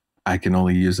versus I can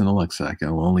only use an Alexa, I can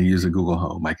only use a Google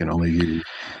Home, I can only use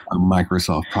a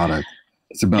Microsoft product.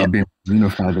 It's about being able to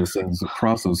unify those things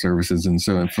across those services. And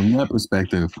so from that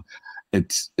perspective,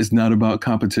 it's not about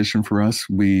competition for us.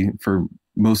 For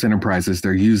most enterprises,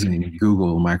 they're using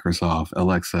Google, Microsoft,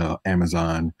 Alexa,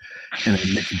 Amazon in a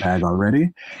mixed bag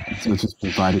already. So it's just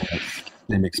providing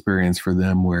an experience for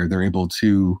them where they're able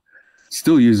to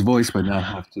still use voice, but not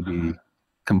have to be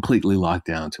completely locked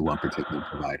down to one particular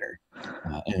provider.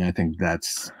 And I think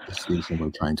that's the solution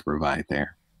we're trying to provide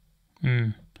there.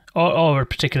 or a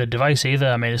particular device either.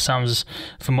 I mean, it sounds,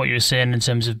 from what you were saying in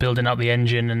terms of building out the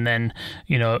engine, and then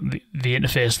the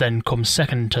interface then comes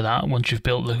second to that once you've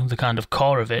built the kind of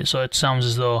core of it. So it sounds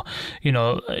as though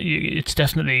it's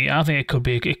definitely, I think it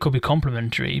could be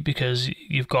complementary, because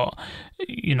you've got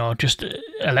just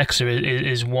Alexa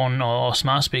is one, or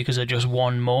smart speakers are just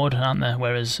one mode, aren't they?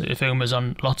 Whereas if Uma's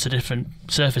on lots of different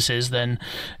surfaces, then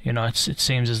it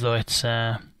seems as though it's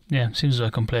it seems as though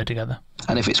it can play together.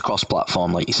 And if it's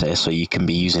cross-platform, like you say, so you can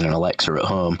be using an Alexa at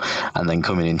home and then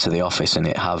coming into the office and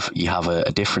you have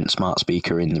a different smart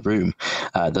speaker in the room.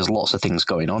 There's lots of things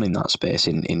going on in that space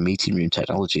in meeting room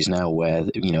technologies now, where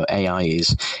AI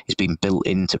is being built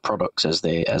into products as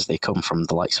they come from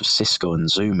the likes of Cisco and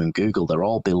Zoom and Google. They're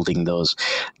all building those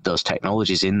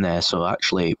technologies in there. So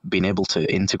actually being able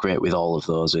to integrate with all of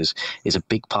those is a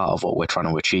big part of what we're trying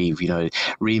to achieve.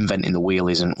 Reinventing the wheel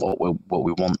isn't what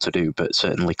we want to do, but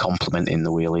certainly complementing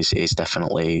the wheel is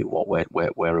definitely what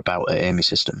we're about at Amy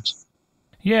Systems.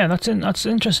 Yeah, that's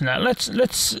interesting.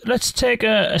 Let's take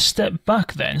a step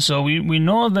back then. So we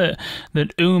know that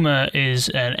Uma is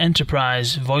an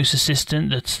enterprise voice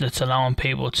assistant that's allowing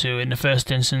people to, in the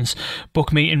first instance,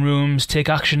 book meeting rooms, take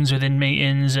actions within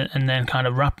meetings, and then kind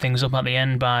of wrap things up at the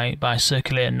end by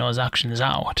circulating those actions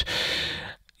out.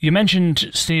 You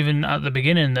mentioned, Stephen, at the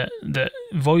beginning that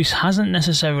voice hasn't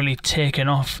necessarily taken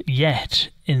off yet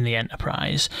in the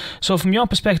enterprise. So from your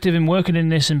perspective in working in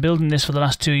this and building this for the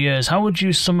last 2 years, how would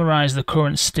you summarize the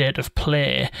current state of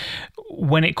play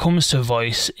when it comes to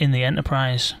voice in the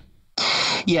enterprise?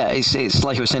 Yeah, it's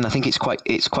like I was saying. I think it's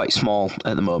quite small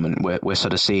at the moment. We're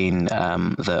sort of seeing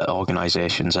that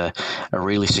organisations are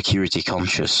really security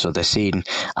conscious. So they're seeing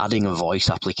adding a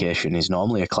voice application is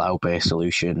normally a cloud-based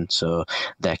solution. So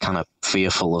they're kind of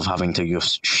fearful of having to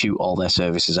just shoot all their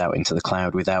services out into the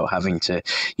cloud without having to,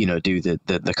 do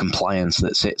the compliance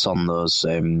that sits on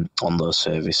those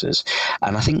services.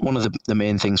 And I think one of the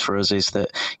main things for us is that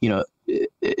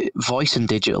voice and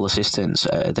digital assistants,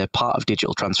 they're part of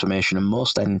digital transformation, and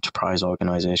most enterprise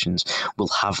organizations will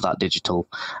have that digital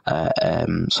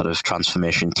sort of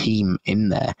transformation team in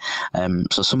there.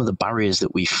 So some of the barriers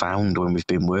that we found when we've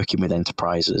been working with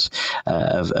enterprises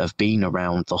have been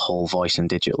around the whole voice and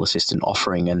digital assistant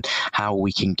offering and how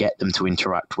we can get them to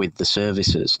interact with the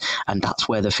services. And that's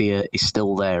where the fear is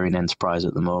still there in enterprise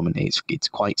at the moment. It's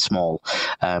quite small.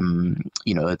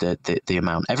 The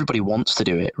amount, everybody wants to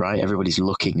do it, right? Everybody's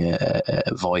looking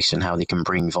at voice and how they can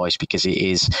bring voice, because it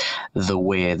is the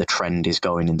way the trend is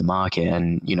going in the market.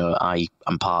 And I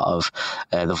am part of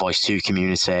the Voice 2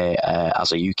 community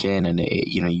as a UKan, and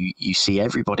you see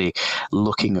everybody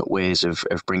looking at ways of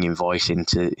bringing voice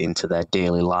into their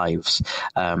daily lives.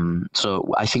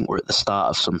 So I think we're at the start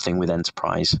of something with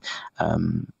enterprise.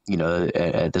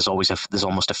 There's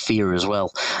almost a fear as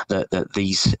well that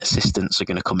these assistants are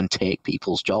going to come and take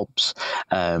people's jobs.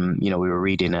 We were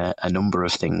reading a number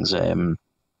of things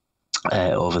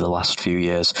over the last few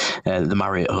years. The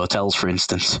Marriott hotels, for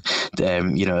instance,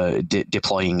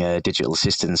 deploying digital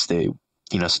assistants.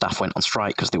 Staff went on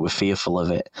strike because they were fearful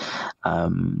of it.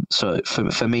 So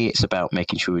for me, it's about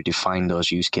making sure we define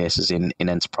those use cases in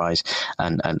enterprise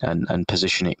and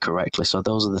position it correctly. So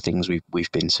those are the things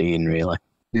we've been seeing, really.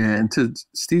 Yeah, and to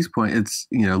Steve's point, it's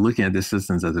looking at the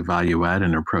systems as a value add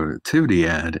and a productivity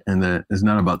add, and that it's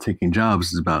not about taking jobs;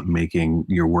 it's about making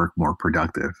your work more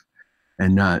productive,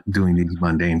 and not doing these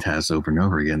mundane tasks over and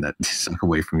over again that suck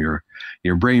away from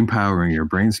your brain power and your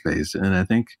brain space. And I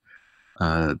think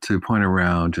to point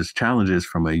around just challenges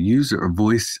from a user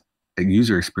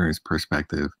experience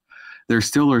perspective, there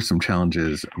still are some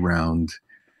challenges around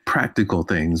practical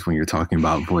things when you're talking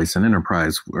about voice and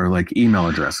enterprise, or like email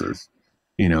addresses.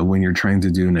 When you're trying to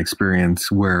do an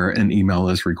experience where an email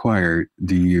is required,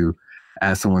 do you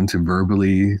ask someone to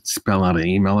verbally spell out an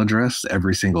email address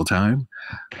every single time?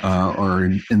 Or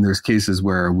in those cases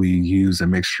where we use a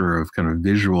mixture of kind of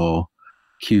visual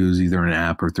cues, either in an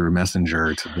app or through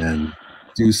Messenger, to then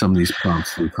do some of these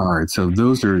prompts through cards. So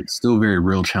those are still very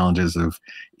real challenges of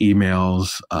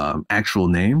emails, actual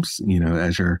names.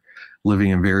 As you're living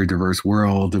in a very diverse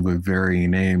world with varying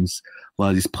names, a lot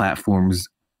of these platforms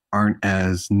aren't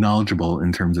as knowledgeable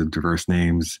in terms of diverse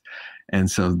names.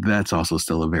 And so that's also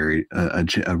still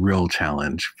a real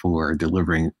challenge for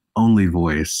delivering only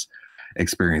voice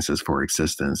experiences for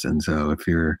existence. And so if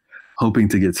you're hoping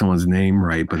to get someone's name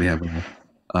right, but they have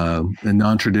a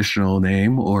non-traditional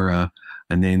name, or a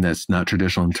name that's not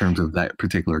traditional in terms of that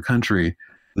particular country,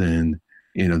 then,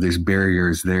 there's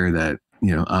barriers there that,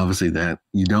 obviously that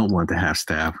you don't want to have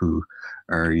staff who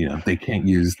are, they can't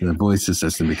use the voice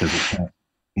assistant because it can't,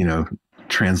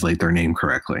 translate their name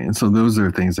correctly. And so those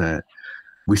are things that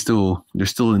there's still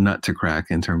a nut to crack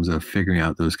in terms of figuring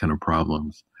out those kind of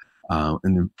problems.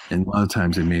 And a lot of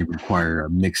times it may require a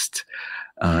mixed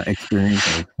experience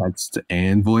of text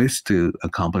and voice to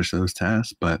accomplish those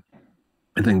tasks. But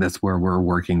I think that's where we're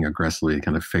working aggressively to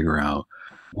kind of figure out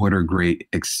what are great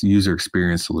user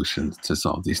experience solutions to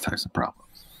solve these types of problems.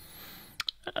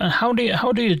 How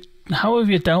have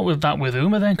you dealt with that with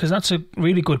Uma then? Because that's a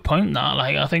really good point. That,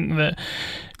 like, I think that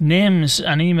names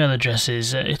and email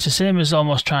addresses, it's the same as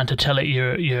almost trying to tell it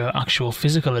your actual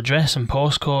physical address and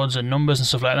postcodes and numbers and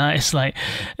stuff like that. It's like,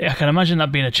 I can imagine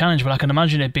that being a challenge, but I can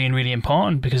imagine it being really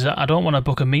important, because I don't want to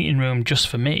book a meeting room just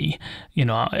for me. You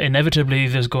know, inevitably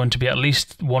there's going to be at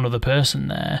least one other person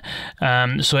there.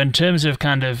 So in terms of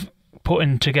kind of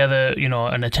putting together, you know,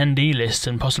 an attendee list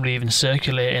and possibly even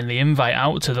circulating the invite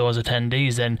out to those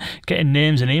attendees, then getting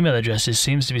names and email addresses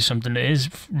seems to be something that is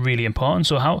really important.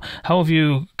 So how have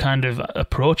you kind of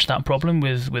approached that problem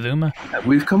with Uma?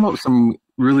 We've come up with some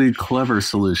really clever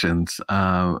solutions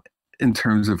in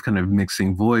terms of kind of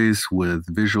mixing voice with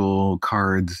visual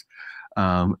cards,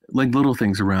 like little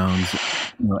things around,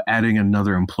 you know, adding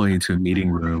another employee to a meeting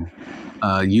room.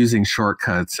 Using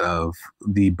shortcuts of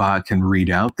the bot can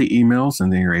read out the emails,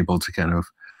 and then you're able to kind of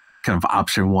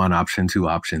option 1, option 2,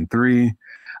 option 3.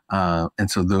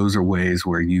 And so those are ways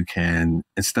where you can,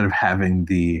 instead of having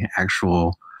the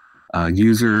actual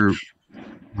user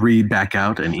read back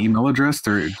out an email address,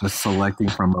 they're just selecting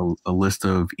from a list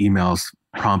of emails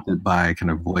prompted by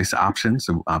kind of voice options,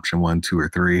 so option 1, 2, or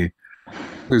 3.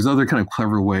 There's other kind of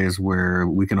clever ways where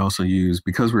we can also use,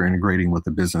 because we're integrating with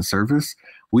the business service,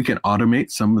 we can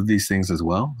automate some of these things as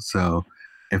well. So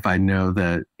if I know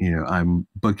that, you know, I'm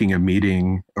booking a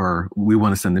meeting, or we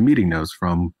want to send the meeting notes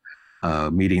from a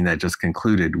meeting that just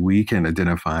concluded, we can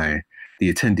identify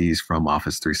the attendees from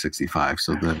Office 365.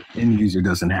 So the end user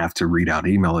doesn't have to read out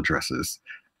email addresses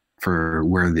for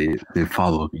where the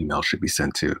follow-up email should be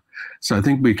sent to. So I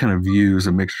think we kind of use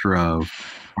a mixture of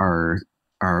our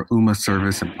Uma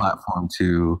service and platform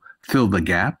to fill the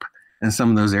gap in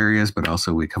some of those areas, but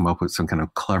also we come up with some kind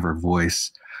of clever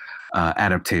voice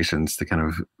adaptations to kind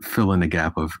of fill in the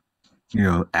gap of, you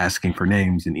know, asking for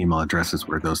names and email addresses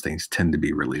where those things tend to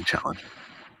be really challenging.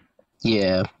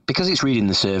 Yeah, because it's reading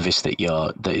the service that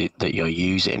you're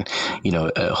using. You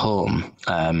know, at home,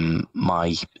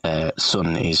 my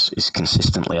son is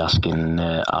consistently asking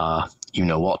our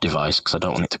you-know-what device, because I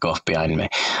don't want it to go off behind me,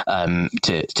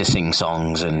 to sing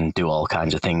songs and do all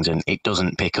kinds of things, and it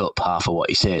doesn't pick up half of what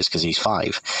he says because he's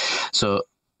 5. So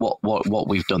what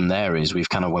we've done there is we've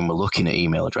kind of, when we're looking at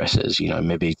email addresses, you know,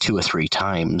 maybe 2 or 3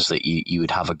 times that you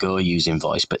would have a go using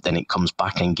voice, but then it comes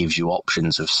back and gives you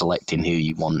options of selecting who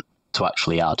you want to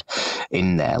actually add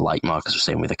in there, like Marcus was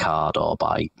saying, with a card or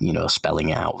by, you know, spelling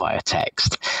it out via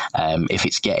text. If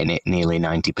it's getting it nearly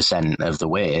 90% of the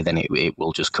way, then it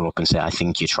will just come up and say, I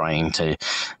think you're trying to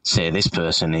say this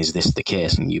person, is this the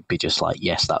case? And you'd be just like,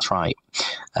 yes, that's right.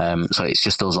 So it's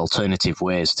just those alternative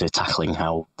ways to tackling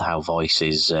how voice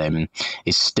is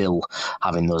still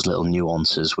having those little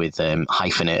nuances with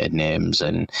hyphenated names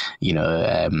and, you know,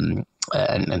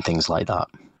 and things like that.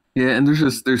 Yeah, and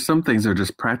there's some things that are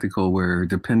just practical where,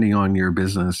 depending on your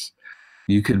business,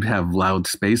 you could have loud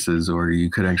spaces, or you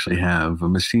could actually have a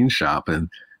machine shop, and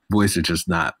voice is just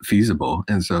not feasible.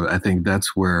 And so I think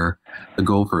that's where the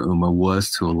goal for Uma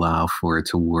was to allow for it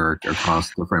to work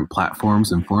across different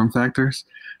platforms and form factors,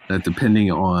 that depending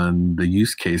on the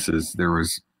use cases, there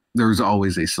was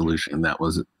always a solution that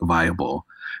was viable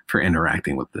for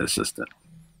interacting with the assistant.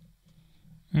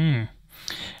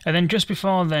 And then just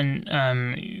before then,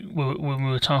 when we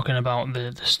were talking about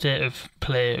the state of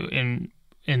play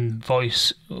in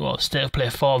voice, or state of play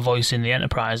for voice in the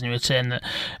enterprise, and you were saying that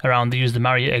around, they used the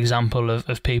Marriott example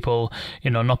of people,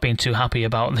 you know, not being too happy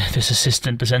about this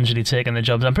assistant potentially taking the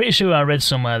jobs. I'm pretty sure I read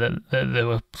somewhere that they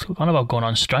were on about going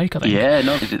on strike, I think. Yeah,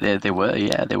 no, they were.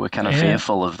 Yeah, they were kind of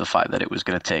fearful of the fact that it was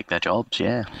going to take their jobs.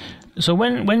 Yeah. So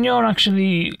when you're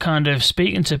actually kind of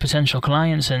speaking to potential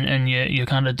clients and you're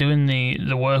kind of doing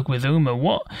the work with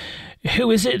Uma,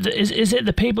 who is it? Is it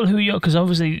the people who you're, because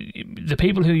obviously the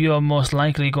people who you're most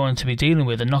likely going to be dealing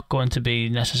with are not going to be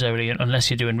necessarily, unless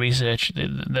you're doing research,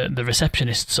 the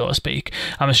receptionist, so to speak.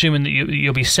 I'm assuming that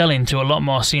you'll be selling to a lot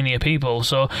more senior people.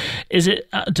 So is it,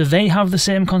 do they have the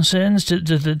same concerns? Do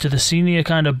the senior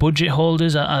kind of budget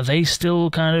holders, are they still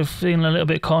kind of feeling a little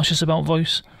bit cautious about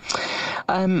voice?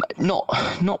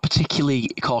 Not particularly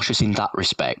cautious in that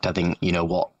respect. I think, you know,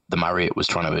 what the Marriott was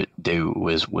trying to do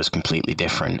was completely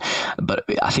different. But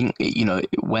I think,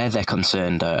 where they're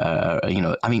concerned,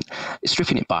 I mean,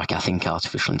 stripping it back, I think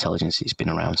artificial intelligence has been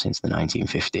around since the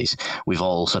 1950s. We've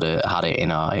all sort of had it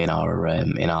in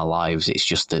our lives. It's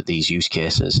just that these use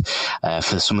cases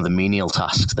for some of the menial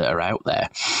tasks that are out there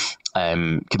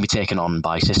can be taken on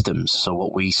by systems. So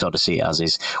what we sort of see it as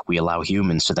is we allow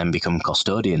humans to then become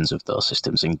custodians of those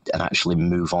systems and actually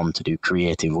move on to do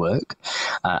creative work.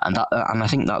 And I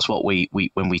think that's what we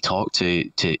when we talk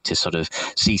to sort of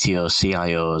CTOs,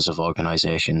 CIOs of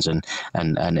organizations and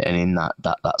in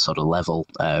that sort of level,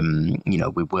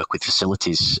 we work with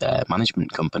facilities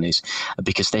management companies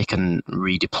because they can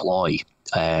redeploy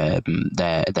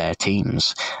their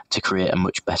teams to create a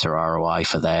much better ROI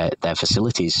for their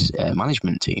facilities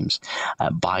management teams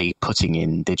by putting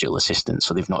in digital assistants.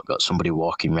 So they've not got somebody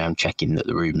walking around checking that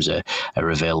the rooms are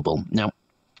available. Now,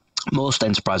 most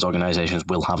enterprise organizations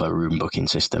will have a room booking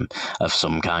system of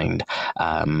some kind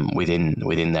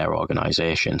within their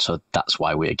organization. So that's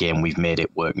why we've made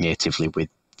it work natively with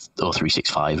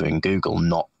O365 and Google,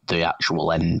 not the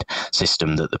actual end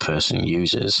system that the person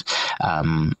uses.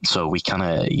 So we kind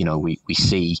of, we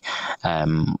see,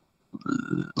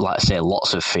 like I say,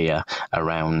 lots of fear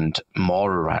around,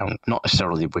 not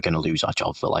necessarily we're going to lose our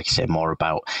jobs, but like I say, more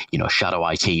about, shadow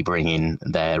IT bringing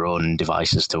their own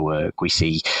devices to work. We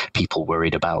see people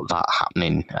worried about that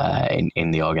happening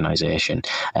in the organization.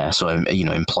 So,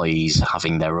 employees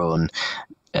having their own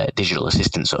digital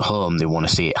assistants at home, they want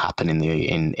to see it happen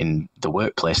in the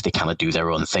workplace. They kind of do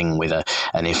their own thing with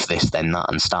an if this then that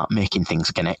and start making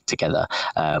things connect together.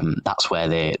 That's where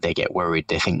they get worried.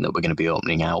 They think that we're going to be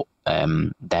opening out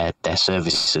their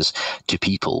services to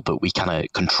people, but we kind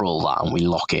of control that and we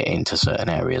lock it into certain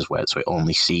areas so it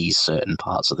only sees certain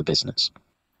parts of the business.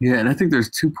 Yeah, and I think there's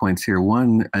 2 points here.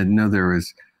 One, I know there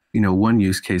was one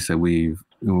use case that we've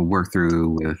worked through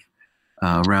with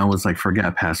around was like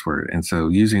forgot password. And so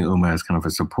using UMA as kind of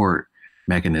a support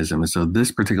mechanism. And so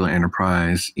this particular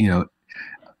enterprise,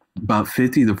 about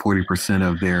 50 to 40%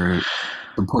 of their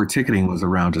support ticketing was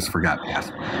around just forgot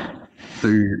password.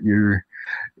 So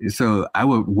so I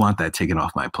would want that taken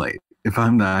off my plate. If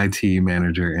I'm the IT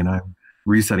manager and I'm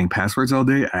resetting passwords all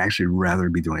day, I'd actually rather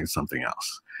be doing something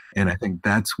else. And I think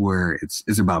that's where it's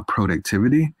about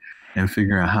productivity and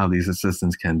figuring out how these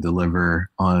assistants can deliver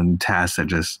on tasks that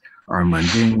just are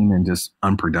mundane and just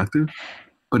unproductive.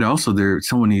 But also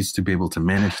someone needs to be able to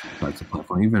manage the types of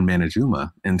platform, even manage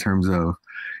UMA in terms of,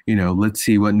 let's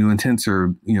see what new intents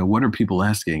are, what are people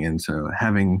asking? And so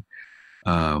having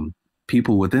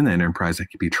people within the enterprise that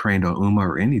can be trained on UMA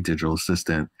or any digital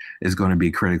assistant is going to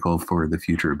be critical for the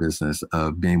future business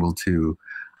of being able to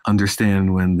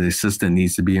understand when the assistant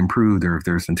needs to be improved or if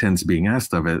there's intents being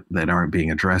asked of it that aren't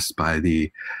being addressed by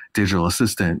the digital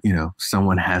assistant.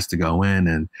 Someone has to go in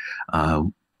and,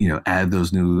 add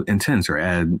those new intents or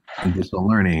add additional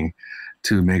learning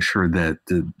to make sure that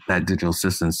that digital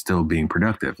assistant is still being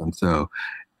productive. And so,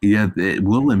 yeah, it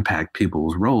will impact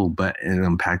people's role, but it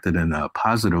impacted in a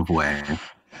positive way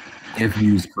if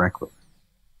used correctly.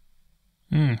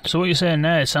 So what you're saying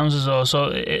there, it sounds as though,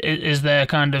 is there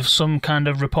some kind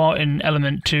of reporting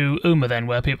element to UMA then,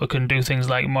 where people can do things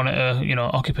like monitor,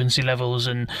 occupancy levels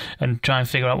and try and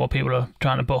figure out what people are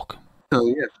trying to book? So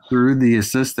yeah, through the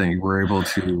assistant, we're able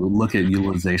to look at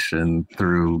utilization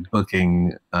through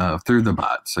booking through the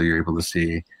bot. So you're able to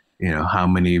see, how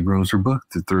many rooms were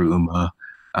booked through UMA,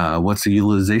 what's the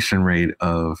utilization rate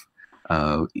of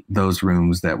those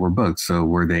rooms that were booked. So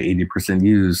were they 80%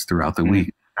 used throughout the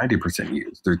week? 90%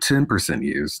 used, or 10%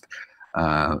 used,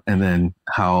 and then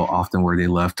how often were they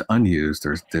left unused,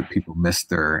 or did people miss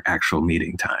their actual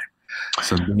meeting time?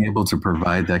 So being able to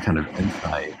provide that kind of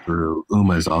insight through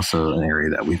UMA is also an area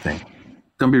that we think is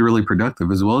going to be really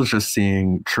productive, as well as just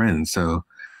seeing trends. So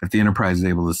if the enterprise is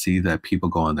able to see that people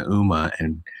go on the UMA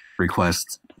and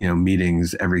request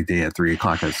meetings every day at 3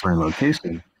 o'clock at a certain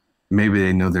location, maybe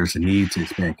they know there's a need to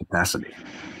expand capacity.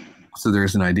 So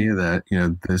there's an idea that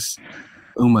this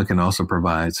UMA can also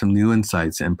provide some new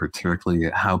insights, and particularly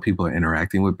how people are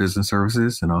interacting with business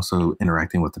services and also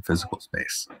interacting with the physical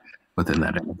space within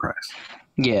that enterprise.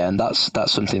 Yeah, and that's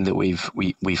something that we've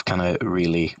kind of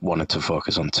really wanted to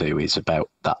focus on too. Is about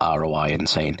that ROI and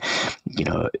saying,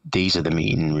 these are the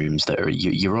meeting rooms that are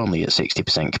you're only at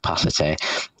 60% capacity.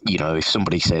 If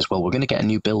somebody says, well, we're going to get a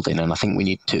new building and I think we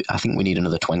need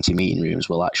another 20 meeting rooms.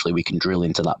 Well, actually, we can drill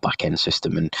into that back end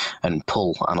system and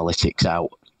pull analytics out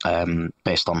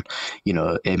based on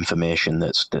information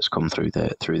that's come through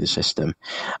the system,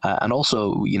 and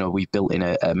also we've built in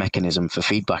a mechanism for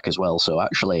feedback as well. So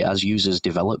actually, as users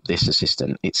develop this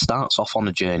assistant, it starts off on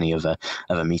a journey of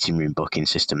a meeting room booking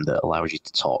system that allows you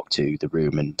to talk to the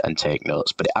room and take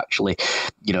notes, but it actually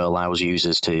allows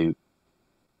users to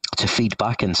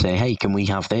feedback and say, hey, can we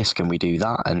have this? Can we do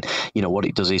that? And, what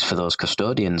it does is for those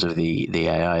custodians of the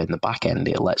AI in the back end,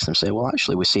 it lets them say, well,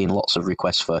 actually, we're seeing lots of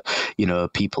requests for,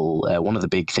 people. One of the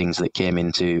big things that came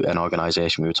into an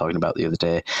organization we were talking about the other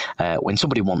day, when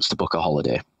somebody wants to book a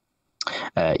holiday,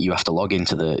 you have to log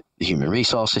into the human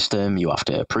resource system, you have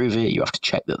to approve it, you have to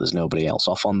check that there's nobody else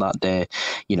off on that day.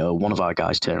 One of our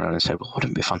guys turned around and said, well,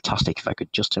 wouldn't it be fantastic if I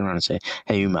could just turn around and say,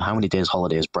 hey, Uma, how many days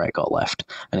holiday has Brett got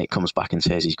left? And it comes back and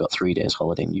says he's got 3 days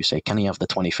holiday, and you say, can he have the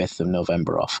 25th of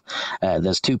November off?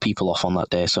 There's 2 people off on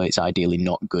that day, so it's ideally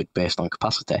not good based on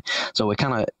capacity. So we're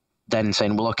kind of then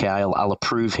saying, well, okay, I'll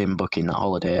approve him booking that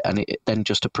holiday, and it then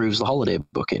just approves the holiday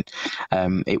booking.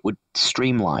 It would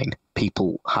streamline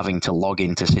people having to log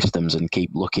into systems and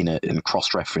keep looking at and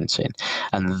cross-referencing.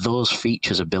 And those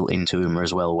features are built into Uma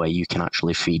as well, where you can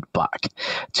actually feed back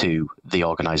to the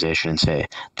organization and say,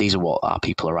 these are what our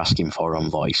people are asking for on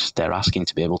voice. They're asking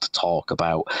to be able to talk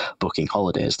about booking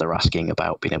holidays. They're asking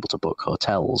about being able to book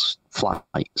hotels,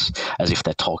 flights, as if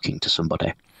they're talking to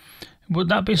somebody. Would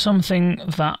that be something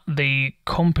that the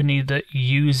company that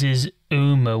uses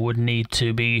Uma would need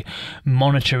to be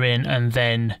monitoring and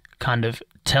then kind of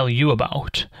tell you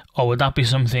about? Or would that be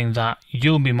something that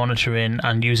you'll be monitoring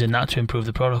and using that to improve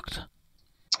the product?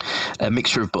 A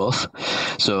mixture of both.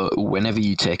 So whenever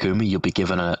you take Uma, you'll be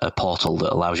given a portal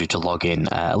that allows you to log in,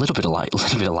 a little bit like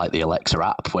the Alexa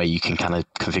app, where you can kind of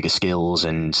configure skills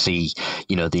and see,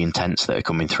 the intents that are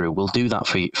coming through. We'll do that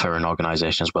for an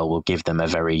organization as well. We'll give them a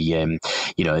very,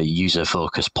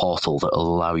 user-focused portal that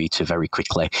will allow you to very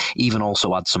quickly even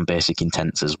also add some basic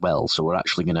intents as well. So we're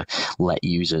actually going to let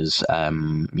users,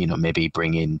 maybe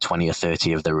bring in 20 or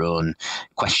 30 of their own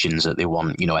questions that they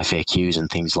want, FAQs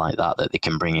and things like that they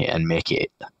can bring it and make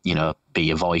it,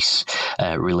 be a voice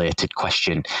related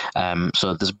question.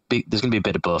 So there's going to be a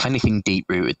bit of both. Anything deep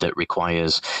rooted that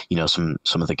requires, some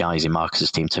of the guys in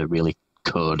Marcus's team to really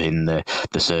code in the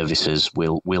services,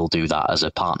 we'll do that as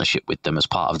a partnership with them as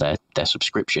part of their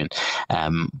subscription.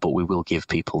 But we will give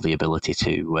people the ability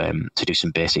to do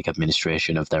some basic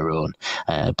administration of their own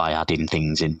by adding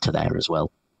things into there as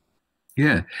well.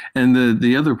 Yeah, and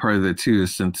the other part of it too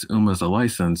is, since Uma's a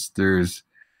license, there's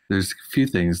a few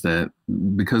things that,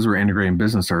 because we're integrating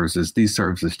business services, these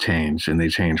services change, and they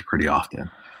change pretty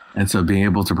often. And so being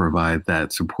able to provide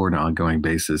that support on an ongoing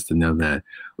basis, to know that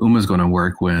Uma is going to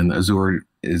work when Azure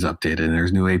is updated and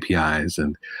there's new APIs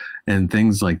and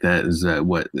things like that, is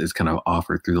what is kind of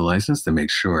offered through the license to make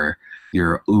sure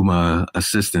your Uma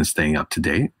assistant staying up to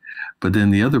date. But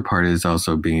then the other part is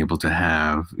also being able to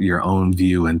have your own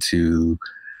view into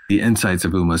the insights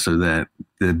of Uma, so that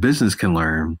the business can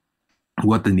learn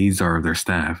what the needs are of their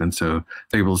staff. And so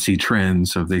they're able to see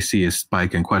trends. So if they see a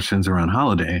spike in questions around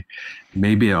holiday,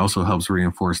 maybe it also helps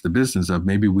reinforce the business of,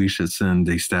 maybe we should send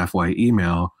a staff-wide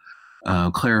email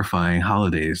clarifying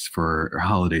holidays for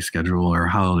holiday schedule or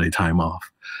holiday time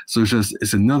off. So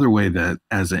it's another way that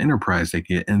as an enterprise, they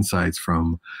get insights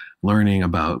from learning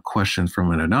about questions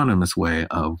from an anonymous way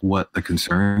of what the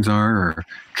concerns are, or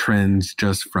trends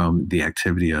just from the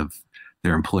activity of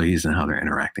their employees and how they're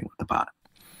interacting with the bot.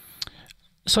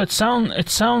 So it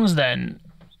sounds then,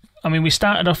 I mean, we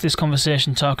started off this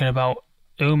conversation talking about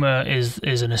Uma is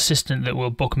an assistant that will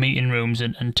book meeting rooms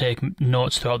and take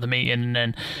notes throughout the meeting, and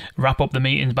then wrap up the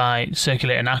meetings by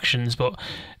circulating actions. But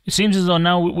it seems as though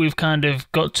now we've kind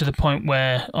of got to the point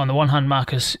where, on the one hand,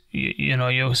 Marcus,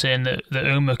 you're saying that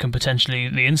Uma can potentially,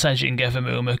 the insights you can get from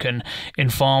Uma can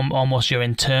inform almost your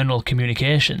internal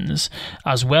communications,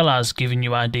 as well as giving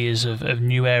you ideas of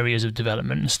new areas of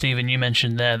development. And Stephen, you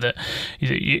mentioned there that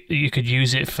you could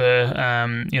use it for,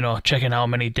 checking how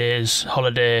many days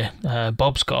holiday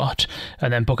Bob's got,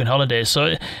 and then booking holidays.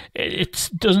 So it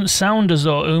doesn't sound as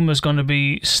though Uma's going to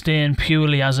be staying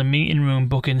purely as a meeting room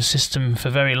booking system for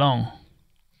very long.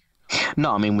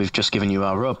 No, I mean, we've just given you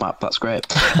our roadmap. That's great.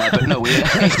 But no,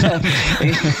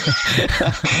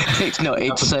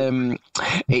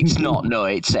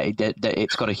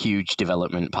 it's got a huge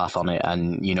development path on it,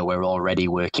 and we're already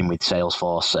working with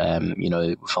Salesforce,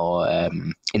 for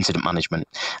incident management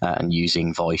and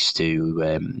using voice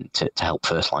to help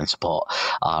first line support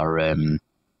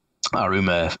our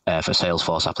Uma for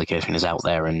Salesforce application is out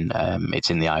there, and it's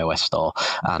in the iOS store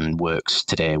and works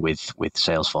today with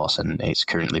Salesforce, and it's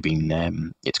currently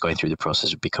been it's going through the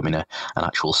process of becoming an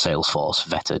actual Salesforce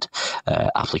vetted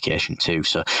application too.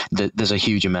 So there's a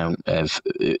huge amount of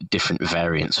different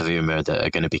variants of Uma that are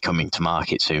going to be coming to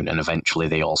market soon, and eventually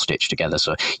they all stitch together.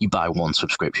 So you buy one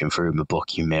subscription for Uma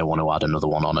Book, you may want to add another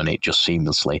one on, and it just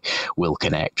seamlessly will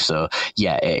connect. So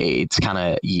yeah, it's kind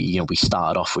of, we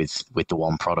started off with the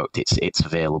one product. It's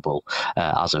available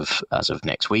as of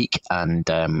next week, and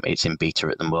it's in beta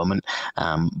at the moment.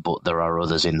 But there are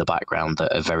others in the background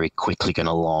that are very quickly going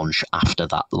to launch after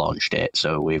that launch date.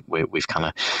 So we've kind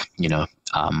of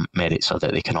made it so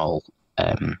that they can all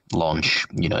launch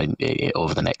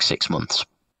over the next 6 months.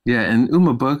 Yeah, and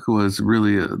Uma Book was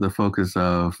really the focus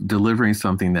of delivering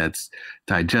something that's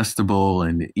digestible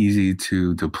and easy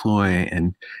to deploy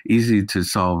and easy to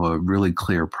solve a really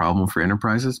clear problem for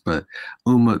enterprises. But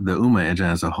the Uma engine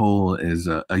as a whole is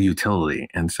a utility.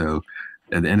 And so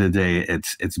at the end of the day,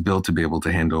 it's built to be able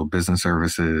to handle business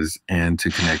services and to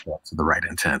connect that to the right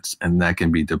intents. And that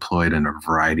can be deployed in a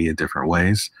variety of different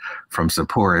ways, from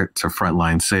support to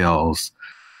frontline sales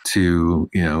to,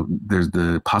 there's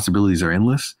the possibilities are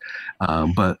endless.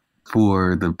 But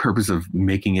for the purpose of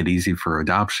making it easy for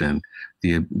adoption,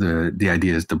 the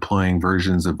idea is deploying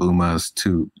versions of UMAs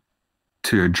to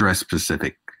address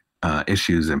specific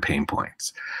issues and pain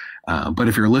points. But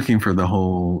if you're looking for the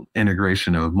whole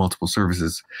integration of multiple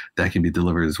services, that can be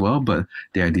delivered as well. But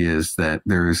the idea is that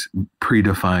there's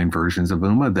predefined versions of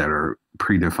UMA that are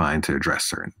predefined to address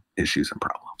certain issues and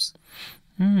problems.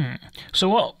 So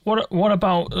what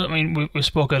about? I mean, we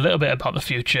spoke a little bit about the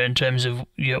future in terms of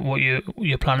what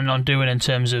you're planning on doing in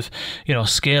terms of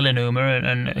scaling Uma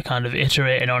and kind of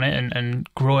iterating on it and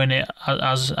growing it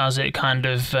as it kind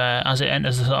of as it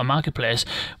enters the sort of marketplace.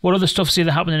 What other stuff's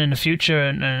either happening in the future,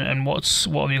 and what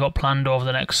have you got planned over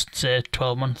the next, say,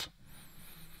 12 months?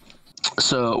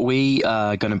 So we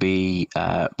are going to be,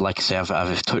 like I say,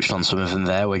 I've touched on some of them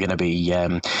there. We're going to be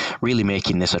really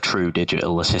making this a true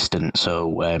digital assistant. So,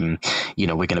 we're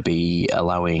going to be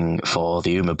allowing for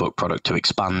the Uma Book product to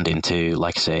expand into,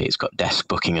 like I say, it's got desk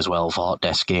booking as well, for hot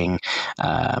desking.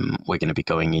 We're going to be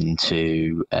going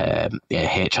into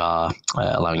HR,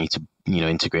 allowing you to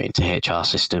integrate into HR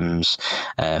systems,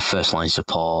 first line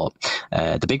support.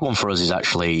 The big one for us is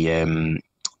actually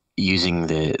using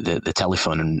the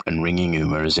telephone and ringing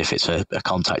Uma as if it's a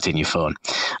contact in your phone.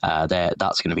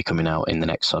 That's going to be coming out in the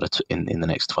next in the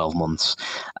next 12 months.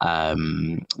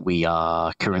 We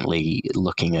are currently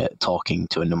looking at talking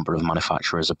to a number of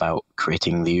manufacturers about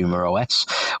creating the Uma OS,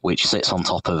 which sits on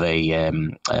top of a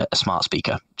smart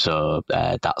speaker. So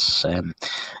that's certain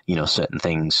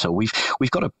things. So we've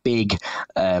got a big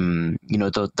remember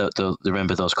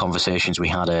those conversations we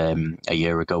had a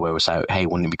year ago where it was like, hey,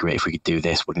 wouldn't it be great if we could do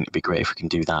this? Wouldn't it be great if we can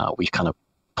do that? We've kind of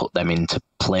put them into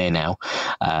play now.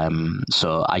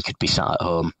 So I could be sat at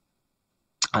home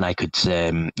and I could,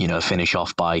 finish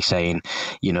off by saying,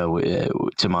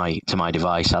 to my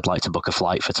device, I'd like to book a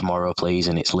flight for tomorrow, please,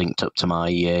 and it's linked up to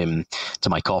my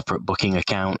corporate booking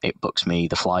account. It books me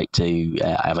the flight to.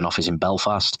 I have an office in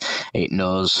Belfast. It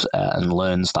knows and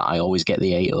learns that I always get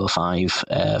the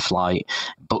 8:05 flight,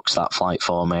 books that flight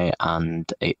for me,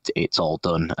 and it's all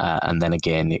done. And then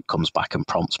again, it comes back and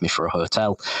prompts me for a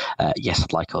hotel. Yes,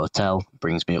 I'd like a hotel.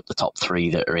 Brings me up the top 3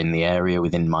 that are in the area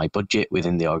within my budget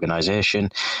within the organisation.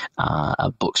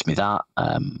 Books me that.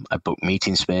 I book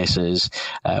meeting spaces.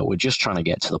 We're just trying to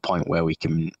get to the point where we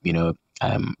can,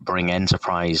 bring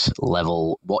enterprise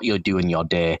level what you're doing your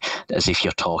day as if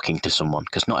you're talking to someone,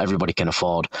 because not everybody can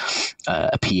afford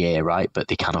a PA, right? But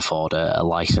they can afford a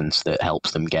license that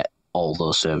helps them get all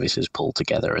those services pulled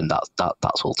together, and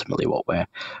that's ultimately what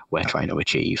we're trying to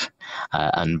achieve,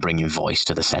 and bringing voice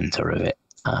to the center of it.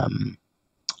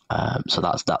 So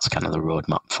that's kind of the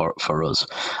roadmap for us.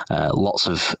 Lots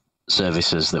of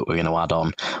services that we're going to add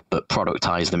on, but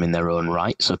productize them in their own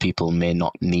right. So people may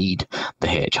not need the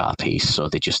HR piece, so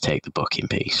they just take the booking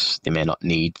piece. They may not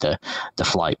need the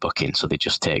flight booking, so they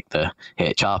just take the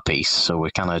HR piece. So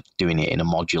we're kind of doing it in a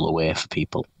modular way for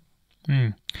people.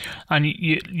 And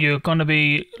you're going to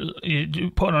be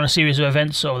putting on a series of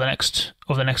events over the next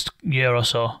year or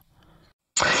so.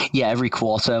 Yeah, every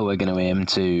quarter we're going to aim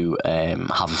to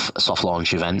have soft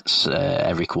launch events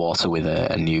every quarter with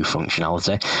a new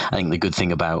functionality. I think the good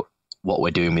thing about what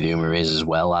we're doing with Uma is, as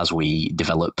well as we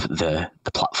develop the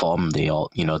platform, the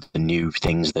new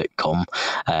things that come,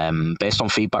 based on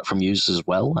feedback from users as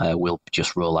well, we'll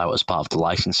just roll out as part of the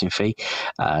licensing fee.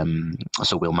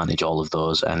 So we'll manage all of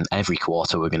those, and every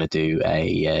quarter we're going to do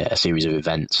a series of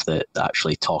events that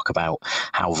actually talk about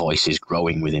how voice is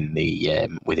growing within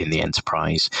the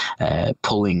enterprise,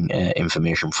 pulling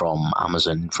information from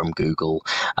Amazon, from Google,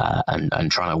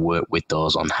 and trying to work with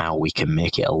those on how we can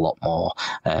make it a lot more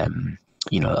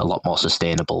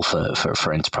sustainable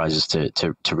for enterprises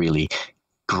to really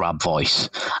grab voice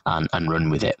and run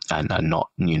with it, and not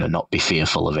be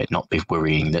fearful of it, not be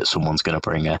worrying that someone's going to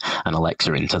bring an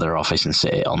Alexa into their office and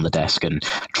sit it on the desk and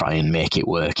try and make it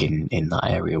work in that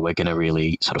area. We're going to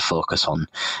really sort of focus on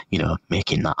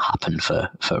making that happen for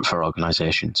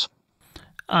organizations.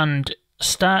 And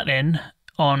starting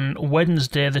on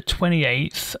Wednesday the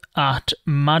 28th at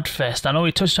MadFest. I know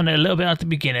we touched on it a little bit at the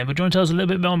beginning, but do you want to tell us a little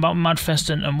bit more about MadFest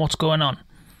and what's going on?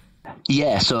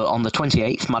 Yeah, so on the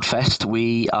 28th, MadFest,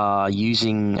 we are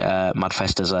using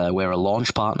MadFest we're a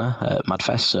launch partner at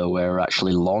MadFest, so we're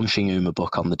actually launching Uma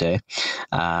Book on the day.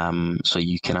 So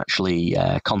you can actually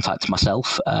contact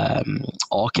myself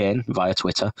or Kane via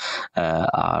Twitter.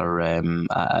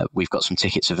 We've got some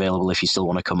tickets available if you still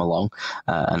want to come along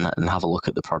and have a look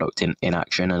at the product in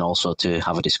action, and also to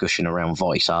have a discussion around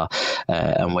voice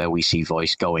and where we see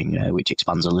voice going, which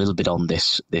expands a little bit on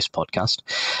this podcast.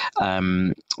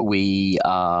 We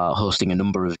are hosting a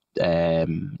number of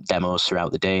demos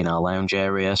throughout the day in our lounge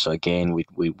area. So again, we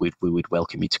would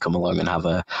welcome you to come along and have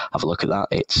a look at that.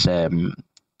 It's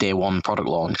day one product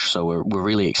launch, so we're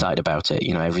really excited about it.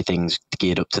 Everything's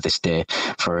geared up to this day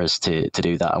for us to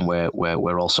do that, and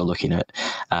we're also looking at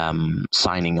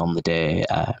signing on the day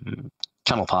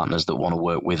channel partners that want to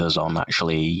work with us on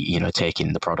actually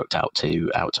taking the product out to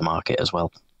market as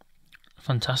well.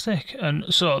 Fantastic. And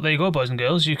so there you go, boys and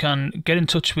girls. You can get in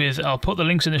touch with, I'll put the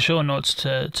links in the show notes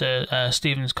to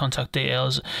Stephen's contact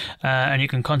details, and you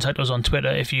can contact us on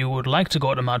Twitter if you would like to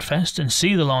go to MadFest and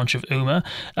see the launch of Uma,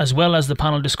 as well as the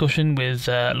panel discussion with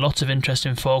lots of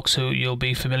interesting folks who you'll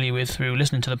be familiar with through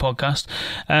listening to the podcast.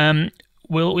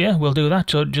 We'll do that.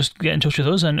 So just get in touch with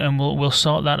us and we'll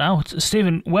sort that out.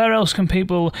 Stephen, where else can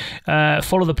people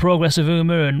follow the progress of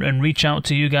Uma and reach out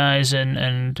to you guys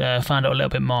and find out a little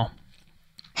bit more?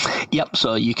 Yep,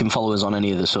 so you can follow us on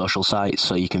any of the social sites.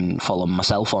 So you can follow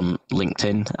myself on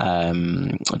LinkedIn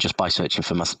just by searching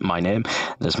for my name.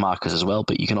 There's Marcus as well,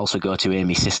 but you can also go to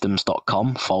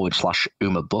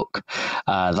amysystems.com/Uma Book.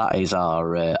 That is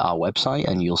our website,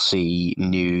 and you'll see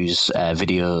news,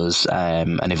 videos,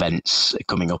 and events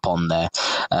coming up on there,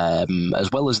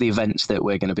 as well as the events that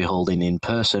we're going to be holding in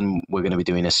person. We're going to be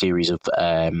doing a series of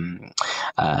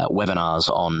webinars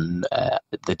on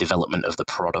the development of the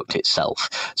product itself.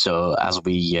 So as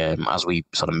we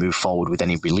sort of move forward with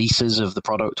any releases of the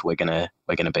product, we're gonna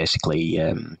basically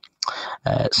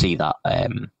see that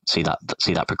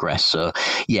progress. So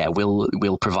yeah,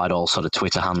 we'll provide all sort of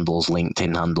Twitter handles,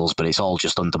 LinkedIn handles, but it's all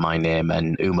just under my name.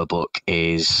 And Uma Book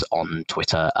is on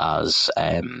Twitter as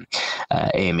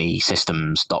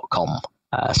amysystems.com.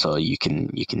 So you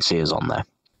can see us on there.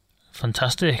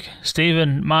 Fantastic.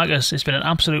 Stephen, Marcus, it's been an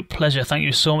absolute pleasure. Thank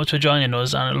you so much for joining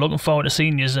us, and looking forward to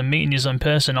seeing you and meeting you in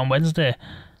person on Wednesday.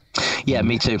 Yeah,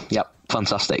 me too. Yep,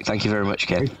 fantastic. Thank you very much,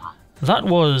 Kate. That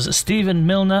was Stephen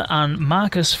Milner and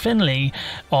Marcus Finley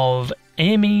of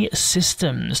Amy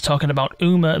Systems talking about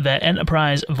Uma, their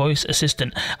enterprise voice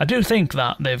assistant. I do think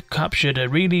that they've captured a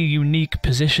really unique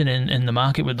position in the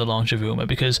market with the launch of Uma,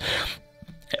 because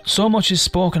so much is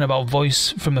spoken about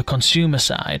voice from the consumer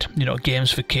side,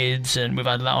 games for kids, and we've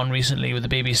had that on recently with the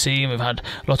BBC, and we've had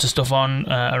lots of stuff on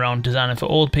around designing for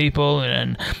old people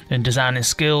and designing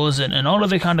skills and all of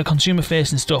the kind of consumer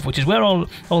facing stuff, which is where all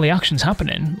the action's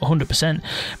happening, 100%.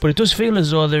 But it does feel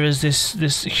as though there is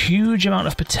this huge amount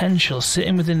of potential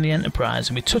sitting within the enterprise,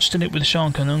 and we touched on it with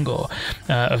Sean Kanungo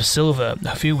of Silver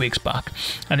a few weeks back,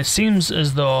 and it seems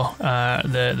as though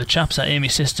the chaps at Amy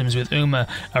Systems with Uma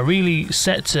are really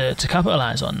set to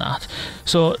capitalise on that.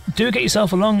 So do get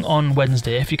yourself along on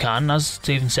Wednesday if you can. As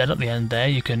Stephen said at the end there,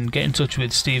 you can get in touch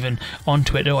with Stephen on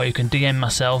Twitter, or you can DM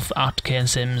myself at Kane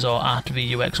Sims or at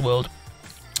VUX World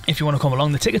if you want to come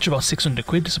along. The tickets are about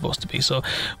 £600 they're supposed to be, so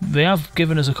they have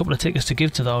given us a couple of tickets to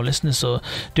give to our listeners, so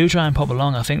do try and pop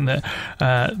along. I think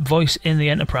that voice in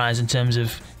the enterprise, in terms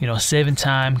of saving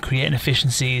time, creating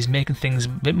efficiencies, making things a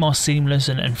bit more seamless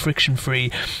and friction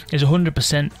free, is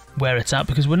 100% where it's at,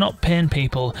 because we're not paying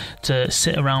people to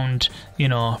sit around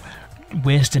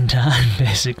wasting time,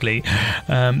 basically.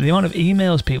 The amount of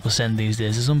emails people send these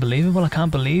days is unbelievable. I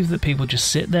can't believe that people just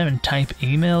sit there and type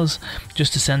emails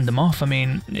just to send them off. I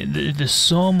mean, there's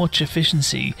so much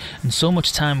efficiency and so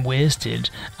much time wasted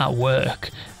at work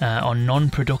on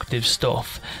non-productive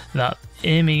stuff that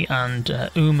Amy and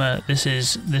Uma, this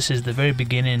is the very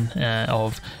beginning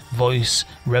of voice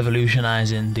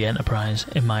revolutionising the enterprise,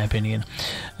 in my opinion.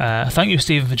 Thank you,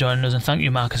 Stephen, for joining us, and thank you,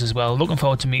 Marcus, as well. Looking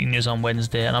forward to meeting you on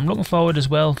Wednesday, and I'm looking forward as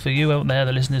well for you out there,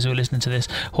 the listeners who are listening to this.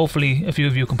 Hopefully a few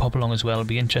of you can pop along as well. It'll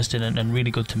be interesting and really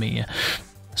good to meet you.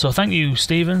 So thank you,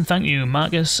 Stephen, thank you,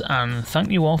 Marcus, and thank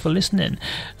you all for listening.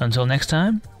 Until next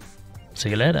time,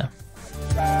 see you later.